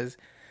time because,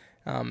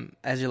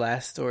 as your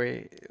last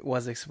story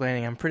was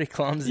explaining, I'm pretty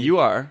clumsy. You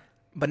are.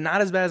 But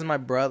not as bad as my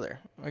brother.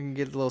 I can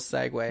get a little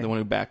segue. The one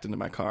who backed into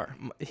my car.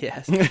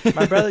 Yes.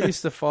 My brother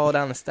used to fall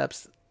down the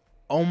steps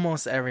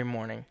almost every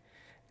morning.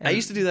 And I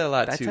used to do that a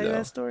lot, did too, I tell you though.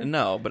 that story?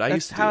 No, but I That's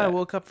used to do how that. I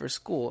woke up for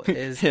school.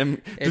 Is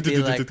Him. it'd be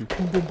like,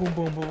 boom, boom, boom,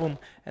 boom, boom, boom.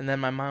 And then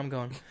my mom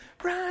going,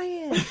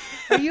 Ryan,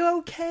 are you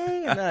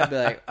okay? And then I'd be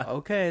like,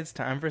 okay, it's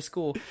time for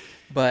school.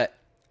 But,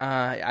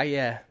 I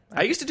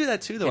used to do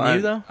that, too, though. Can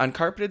you, though? On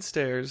carpeted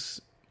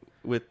stairs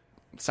with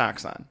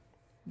socks on.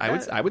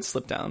 I would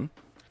slip down.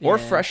 Or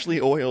Yeah.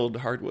 freshly oiled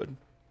hardwood.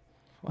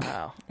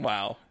 Wow.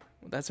 Wow.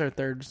 That's our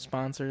third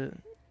sponsor.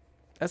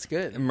 That's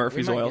good.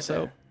 Murphy's We might Oil get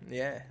Soap? there.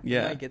 Yeah.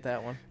 Yeah. We might get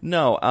that one.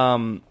 No,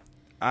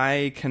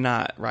 I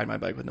cannot ride my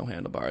bike with no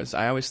handlebars.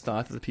 I always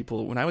thought that the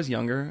people, when I was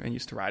younger and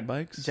used to ride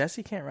bikes.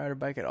 Jessie can't ride her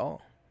bike at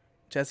all.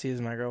 Jessie is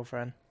my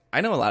girlfriend.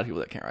 I know a lot of people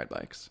that can't ride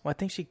bikes. Well, I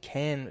think she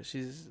can, but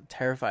she's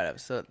terrified of it.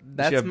 So Does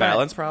that's she have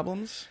balance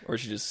problems? Or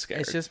is she just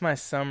scared? It's just my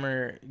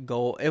summer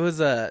goal. It was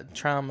a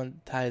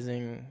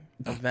traumatizing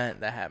event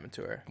that happened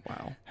to her.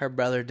 Wow. Her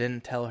brother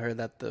didn't tell her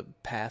that the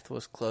path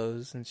was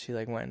closed, and she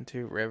went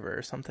into a river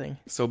or something.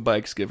 So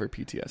bikes give her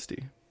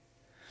PTSD.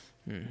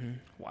 Mm-hmm.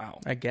 Wow.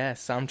 I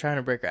guess. So I'm trying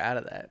to break her out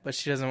of that, but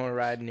she doesn't want to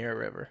ride near a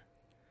river.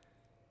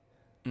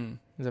 Mm.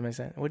 Does that make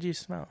sense? What do you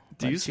smell?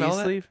 Do Like you smell cheese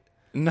that? sleeve?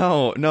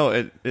 No,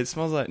 it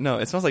smells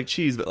like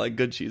cheese, but like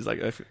good cheese, like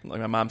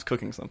my mom's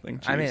cooking something.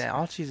 Cheese. I mean,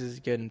 all cheese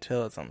is good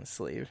until it's on the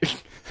sleeve.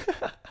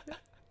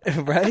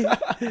 Right?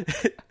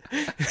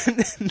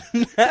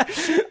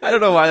 I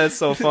don't know why that's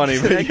so funny,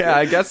 but yeah,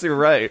 I guess you're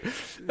right.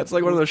 That's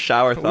like one of those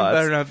shower We thoughts.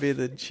 better not be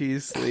the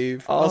cheese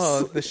sleeve.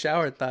 Also- The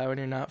shower thought when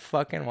you're not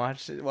fucking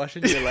washing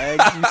your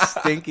legs, you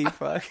stinky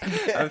fuck.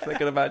 I'm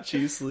thinking about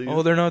cheese sleeves.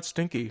 Oh, they're not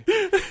stinky.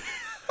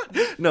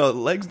 No,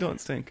 legs don't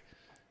stink.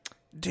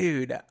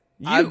 Dude,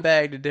 I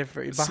beg to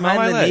differ. Smell Behind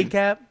my the leg.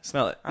 kneecap?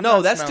 Smell it. I'm No,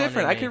 not that's smelling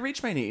different. any. I can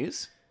reach my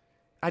knees.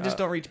 I just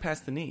don't reach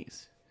past the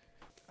knees.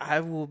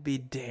 I will be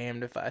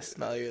damned if I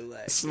smell your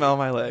leg. Smell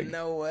my leg.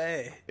 No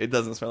way. It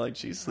doesn't smell like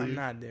cheese sleeve. I'm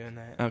not doing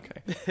that.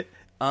 Okay.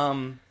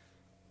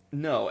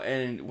 No,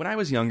 and when I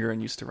was younger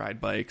and used to ride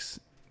bikes,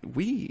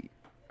 we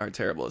are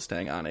terrible at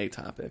staying on a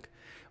topic.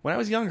 When I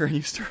was younger and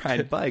used to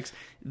ride bikes,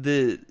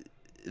 the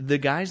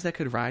guys that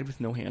could ride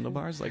with no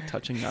handlebars, like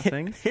touching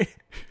nothing.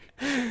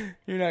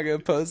 You're not going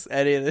to post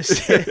any of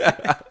this shit.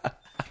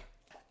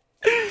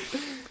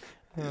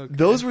 Okay.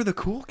 Those were the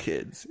cool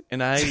kids.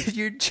 And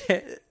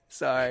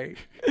Sorry.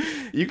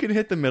 you can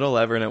hit the middle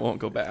lever and it won't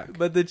go back.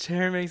 But the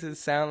chair makes it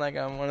sound like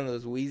I'm one of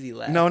those wheezy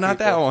laugh No, not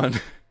people. that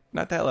one.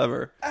 Not that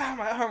lever. Ah,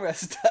 my arm got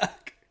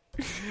stuck.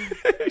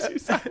 You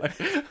sound like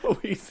a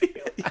wheezy.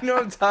 You know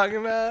what I'm talking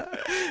about?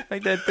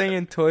 Like that thing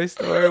in Toy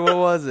Story. What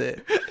was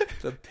it?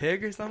 The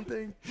pig or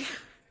something?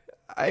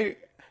 I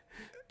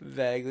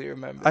Vaguely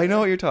remember. know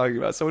what you're talking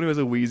about. Someone who has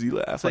a wheezy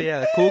laugh. So Like, yeah,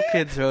 the cool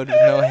kids rode with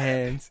no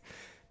hands.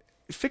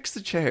 fix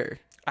the chair.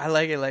 I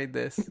like it like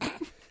this.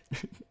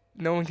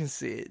 No one can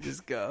see it.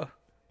 Just go.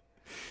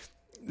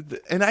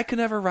 And I could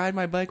never ride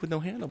my bike with no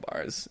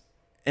handlebars.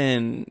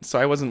 And so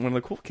I wasn't one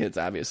of the cool kids,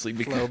 obviously.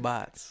 Flow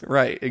bots.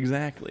 Right,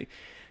 exactly.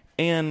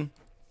 And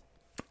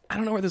I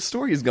don't know where this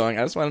story is going.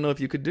 I just want to know if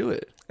you could do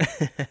it.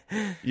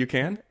 You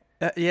can?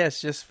 Yeah, it's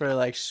just for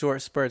like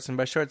short spurts. And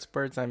by short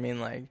spurts, I mean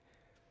like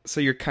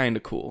So you're kind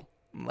of cool.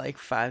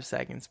 5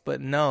 seconds. But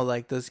no,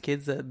 like those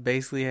kids that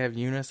basically have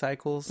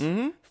unicycles,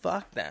 Mm-hmm.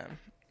 fuck them.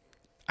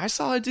 I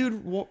saw a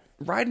dude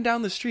riding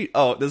down the street.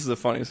 Oh, this is a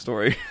funny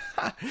story.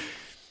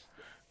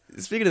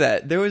 Speaking of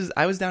that,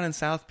 I was down in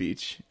South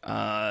Beach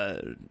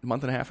a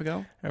month and a half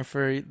ago. And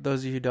for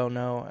those of you who don't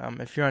know,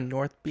 if you're on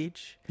North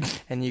Beach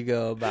and you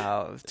go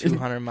about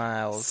 200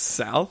 miles,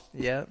 South?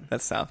 yep,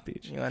 That's South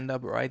Beach. you end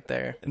up right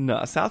there.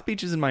 No, South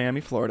Beach is in Miami,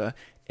 Florida.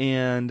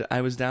 And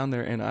I was down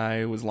there and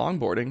I was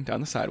longboarding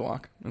down the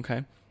sidewalk.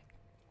 Okay.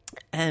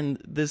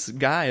 And this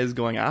guy is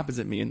going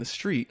opposite me in the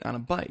street on a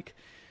bike.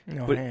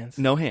 No But hands.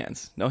 No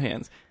hands. No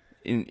hands.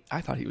 And I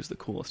thought he was the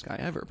coolest guy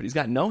ever, but he's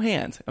got no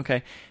hands.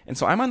 Okay. And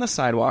so I'm on the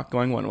sidewalk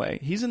going one way.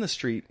 He's in the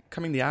street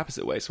coming the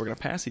opposite way. So we're going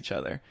to pass each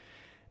other.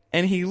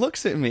 And he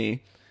looks at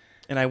me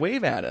and I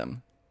wave at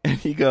him and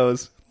he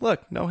goes,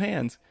 "Look, no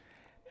hands."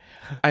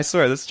 I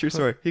swear, this is a true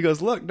story. He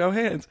goes, "Look, no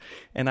hands."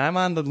 And I'm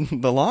on the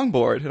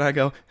longboard and I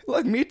go,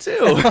 "Look, me too."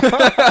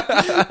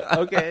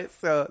 Okay,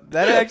 so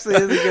that actually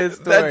is a good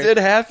story. That did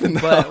happen,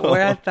 though. But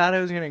where I thought I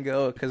was going to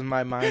go, because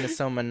my mind is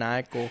so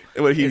maniacal.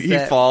 What, he is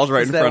that- falls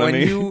right is in that front of when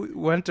me. you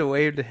went to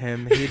wave to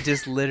him, he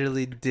just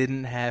literally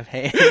didn't have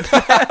hands.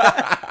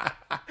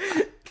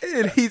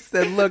 And he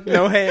said, "Look,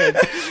 no hands."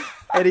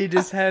 And he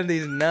just had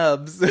these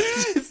nubs.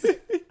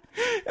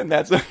 And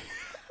that's what...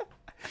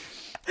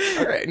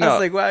 All right, I no. was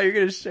like, wow, you're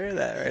going to share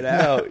that right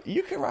now. No,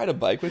 you can ride a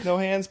bike with no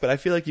hands, but I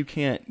feel like you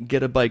can't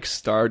get a bike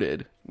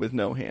started with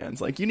no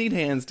hands. Like, you need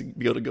hands to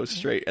be able to go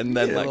straight and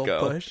then Yeah, let a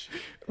go. little push.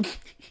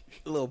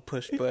 A little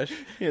push.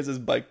 He has his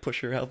bike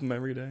pusher help him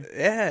every day.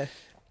 Yeah.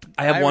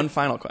 I have I one would-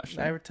 final question.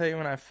 Did I ever tell you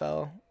when I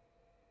fell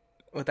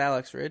with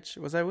Alex Rich?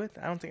 Was I with?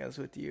 I don't think I was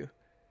with you.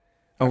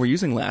 Oh, we're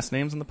using last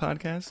names on the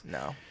podcast?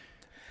 No.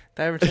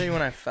 Did I ever tell you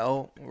when I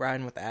fell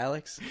riding with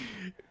Alex?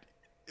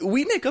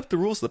 We make up the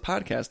rules of the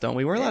podcast, don't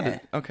we? We're allowed Yeah.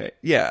 to... Okay.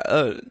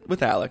 Yeah,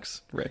 with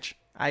Alex Rich.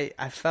 I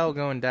fell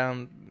going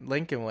down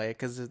Lincoln Way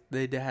because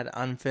they had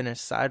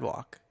unfinished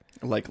sidewalk.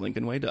 Like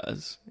Lincoln Way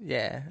does.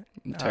 Yeah.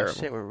 Terrible.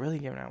 Oh, shit, we're really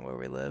giving out where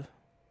we live.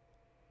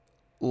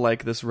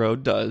 Like this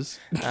road does.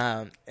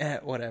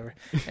 Whatever.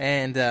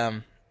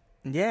 And,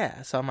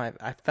 yeah, so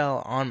I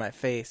fell on my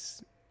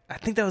face. I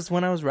think that was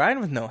when I was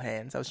riding with no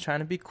hands. I was trying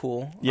to be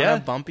cool Yeah. on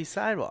a bumpy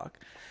sidewalk.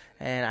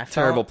 And I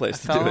Terrible fell, place I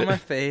to fell do on it. my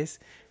face,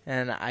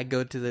 and I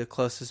go to the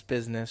closest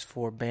business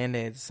for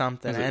Band-Aids,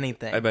 something,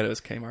 anything. I bet it was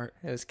Kmart.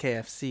 It was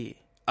KFC.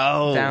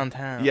 Oh.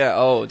 Downtown. Yeah,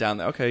 oh, down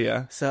there. Okay,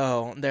 yeah.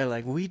 So they're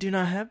like, "We do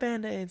not have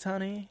Band-Aids,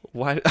 honey,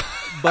 Why?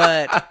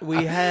 but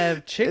we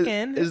have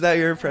chicken." Is that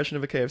your impression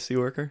of a KFC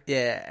worker?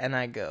 Yeah, and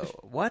I go,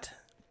 "What?"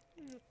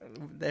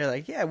 They're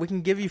like, "Yeah, we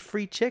can give you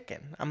free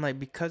chicken." I'm like,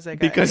 "Because I got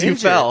Because you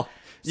injured." fell.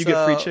 You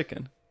get free So,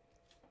 chicken.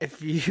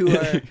 If you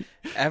are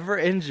ever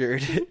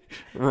injured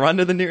Run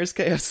to the nearest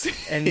KFC.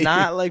 and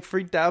not like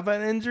freaked out by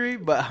the injury,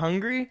 but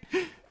hungry,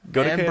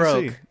 Go to and KFC.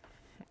 broke.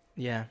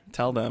 Yeah,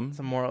 Tell them. it's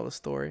a moral of the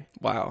story.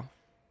 Wow.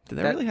 Did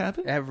that really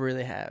happen? That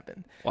really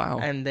happened. Wow.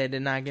 And they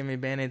did not give me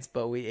Band-Aids,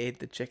 but we ate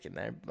the chicken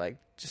there, like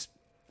just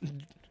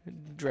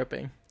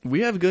dripping. We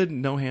have good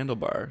no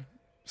handlebar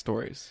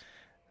stories.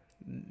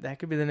 That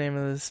could be the name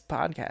of this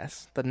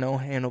podcast, the No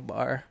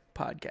Handlebar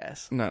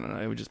Podcast, No.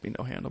 It would just be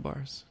no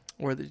handlebars.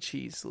 or the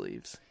cheese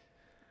sleeves.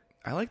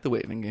 I like the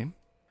waving game.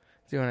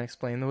 Do you want to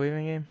explain the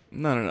waving game?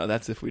 No.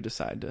 That's if we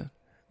decide to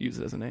use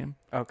it as a name.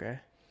 Okay.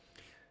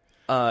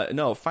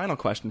 No, final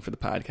question for the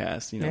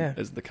podcast, Yeah.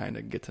 as the kind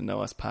of get to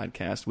know us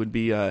podcast would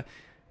be,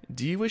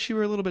 do you wish you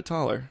were a little bit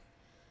taller?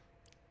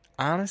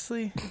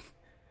 Honestly,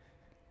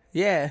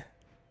 yeah,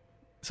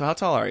 So how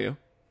tall are you?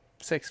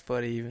 6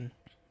 foot even.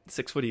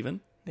 6 foot even?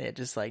 Yeah,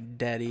 just like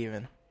dead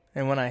even.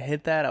 And when I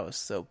hit that, I was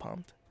so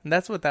pumped. And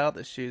that's without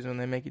the shoes when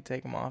they make you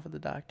take them off at the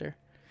doctor.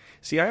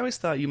 See, I always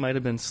thought you might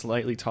have been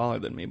slightly taller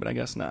than me, but I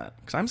guess not.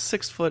 Because I'm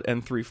 6 foot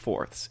and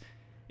 3/4.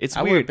 It's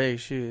I wear weird. big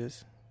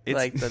shoes, It's-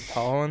 like the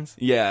tall ones.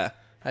 Yeah.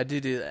 I do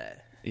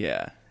that.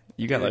 Yeah.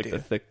 You got like Doo-doo.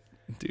 the thick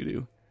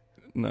doo-doo.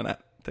 No,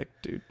 not thick,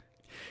 dude.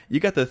 You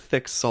got the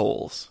thick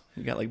soles.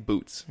 You got like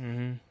boots.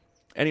 Mm-hmm.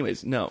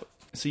 Anyways, no.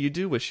 So you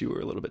do wish you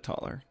were a little bit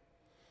taller.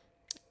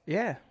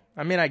 Yeah,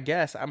 I mean, I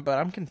guess, but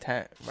I'm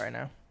content right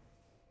now.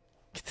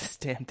 Get this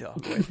damn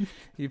dog away.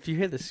 If you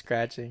hear the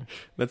scratching,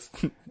 That's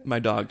my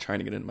dog trying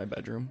to get into my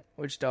bedroom.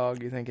 which dog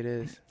do you think it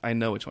is? I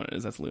know which one it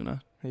is. That's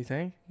Luna. You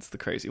think? It's the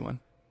crazy one.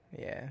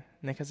 Yeah.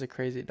 Nick has a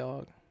crazy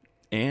dog.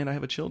 And I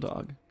have a chill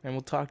dog. And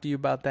we'll talk to you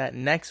about that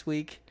next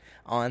week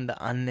on the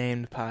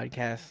Unnamed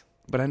Podcast.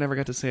 But I never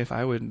got to say if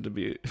I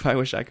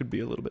wish I could be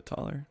a little bit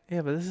taller.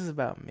 Yeah, but this is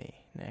about me,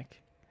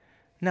 Nick.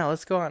 Now,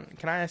 let's go on.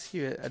 Can I ask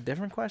you a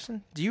different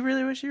question? Do you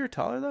really wish you were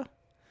taller, though?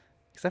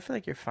 Because I feel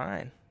like you're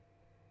fine.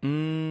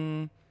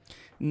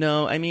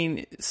 No, I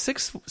mean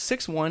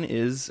 6'1"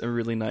 is a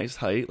really nice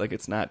height. Like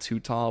it's not too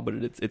tall, but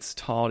it's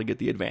tall to get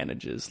the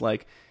advantages.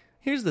 Like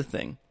here's the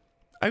thing,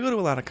 I go to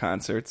a lot of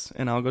concerts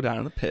and I'll go down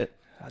in the pit.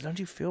 Don't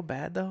you feel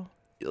bad, though?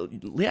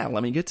 Yeah,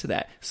 let me get to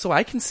that. So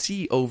I can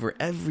see over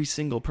every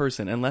single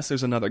person unless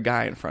there's another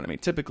guy in front of me.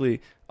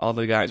 Typically, all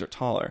the guys are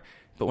taller.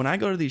 But when I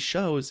go to these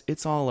shows,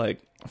 it's all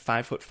like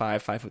 5'5",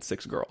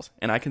 5'6" girls,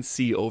 and I can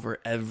see over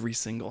every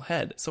single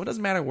head. So it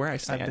doesn't matter where I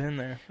stand.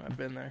 I've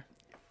been there.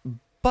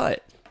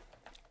 But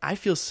I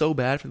feel so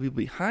bad for the people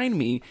behind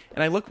me,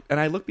 and I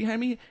look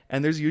behind me,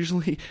 and there's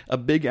usually a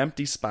big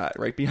empty spot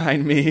right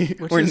behind me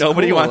where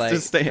nobody cool, wants like, to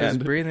stand. There's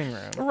breathing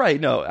room. Right?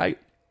 No,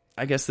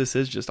 I guess this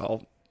is just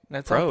all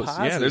That's pros.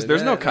 all Yeah, positive.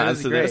 there's no That cons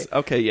is to great. this.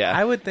 Okay, yeah.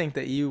 I would think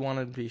that you want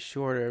to be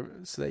shorter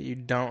so that you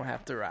don't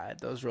have to ride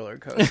those roller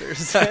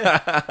coasters.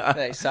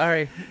 Like,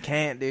 sorry,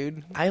 can't,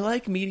 dude. I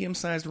like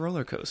medium-sized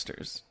roller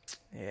coasters.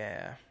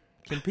 Yeah.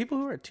 Can people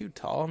who are too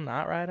tall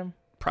not ride them?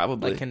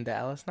 Probably. Like, can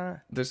Dallas not?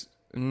 There's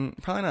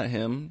probably not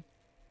him.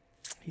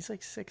 He's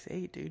like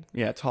 6'8", dude.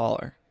 Yeah,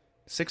 taller.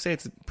 6'8"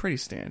 is pretty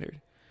standard.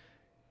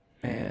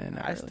 Man,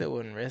 not I really. still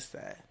wouldn't risk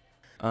that.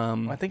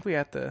 Um, I think we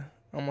have to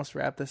almost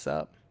wrap this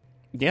up.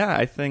 yeah,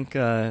 I think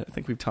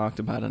we've talked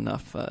about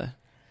enough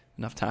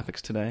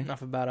topics today.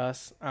 Enough about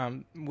us.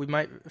 We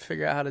might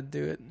figure out how to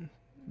do it.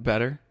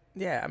 Better.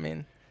 Yeah, I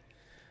mean,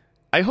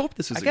 I hope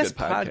this is I a guess good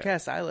podcast.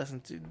 podcasts I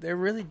listen to, they're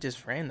really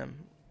just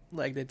random.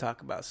 Like, they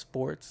talk about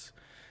sports,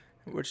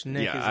 which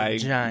Nick Yeah,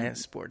 is a giant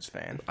sports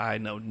fan. I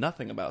know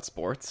nothing about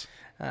sports.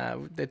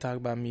 They talk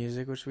about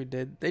music, which we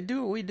did. They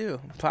do what we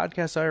do.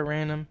 Podcasts are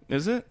random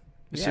Is it?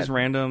 It's Yeah, just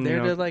random, they're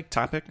to, like,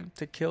 topic.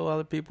 to kill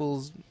other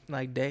people's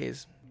like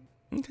days.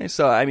 Okay,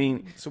 so I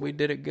mean, So we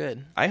did it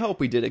good. I hope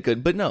we did it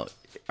good. But no,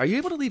 are you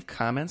able to leave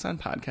comments on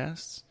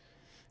podcasts?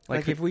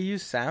 Like if we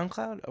use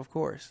SoundCloud, of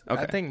course.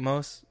 Okay. I think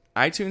most.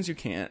 iTunes you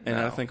can't, and I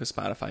No. don't think with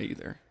Spotify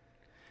either.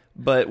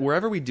 But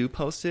wherever we do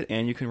post it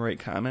and you can write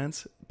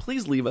comments,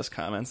 please leave us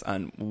comments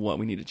on what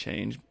we need to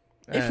change.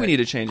 If we need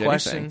to change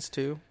Questions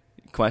too.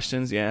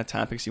 questions, yeah,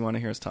 topics you want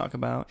to hear us talk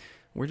about.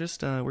 We're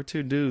just we're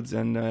two dudes,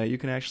 and you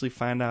can actually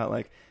find out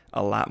like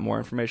a lot more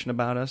information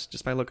about us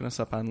just by looking us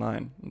up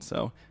online. And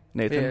so,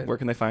 Nathan, Yeah. where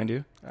can they find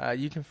you?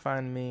 You can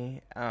find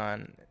me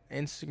on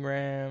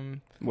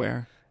Instagram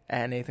Where?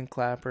 at Nathan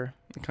Clapper.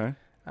 Okay,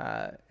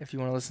 If you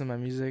want to listen to my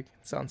music,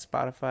 it's on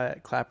Spotify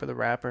at Clapper the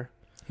Rapper.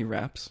 he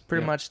raps.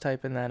 Pretty Yeah. much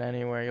type in that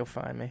anywhere, you'll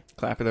find me.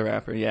 Clapper the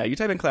Rapper. Yeah, you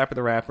type in Clapper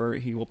the Rapper,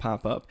 he will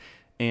pop up.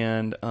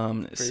 And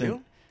For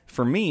you?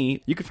 for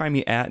me, you can find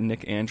me at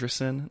Nick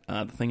Anderson.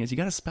 The thing is, you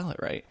got to spell it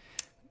right.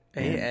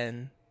 Yeah,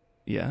 ANDRISIN.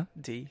 yeah,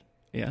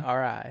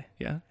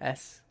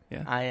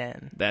 yeah.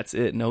 That's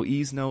it. No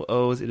E's, no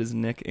O's. It is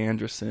Nick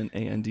Anderson,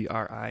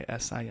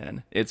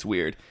 ANDRISIN. It's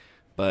weird.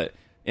 But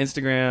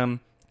Instagram,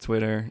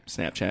 Twitter,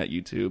 Snapchat,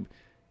 YouTube.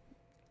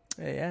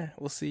 Yeah,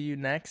 we'll see you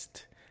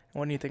next.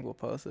 When do you think we'll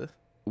post this?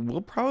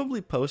 We'll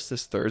probably post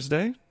this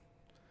Thursday,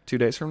 2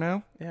 days from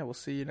now. Yeah, we'll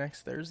see you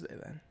next Thursday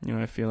then. You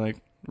know, I feel like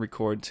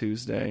record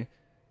Tuesday,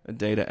 a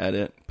day to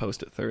edit,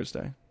 post it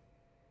Thursday.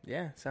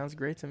 Yeah, sounds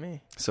great to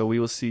me. So we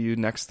will see you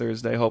next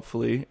Thursday,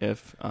 hopefully,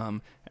 if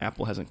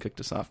Apple hasn't kicked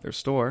us off their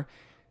store.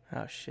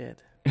 Oh,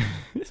 shit.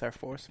 It's our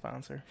fourth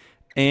sponsor.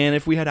 And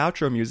if we had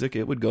outro music,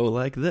 it would go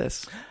like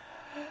this.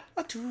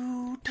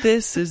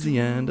 This is the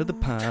end of the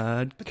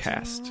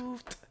podcast.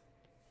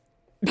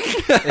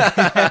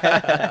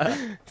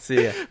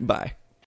 See ya. Bye.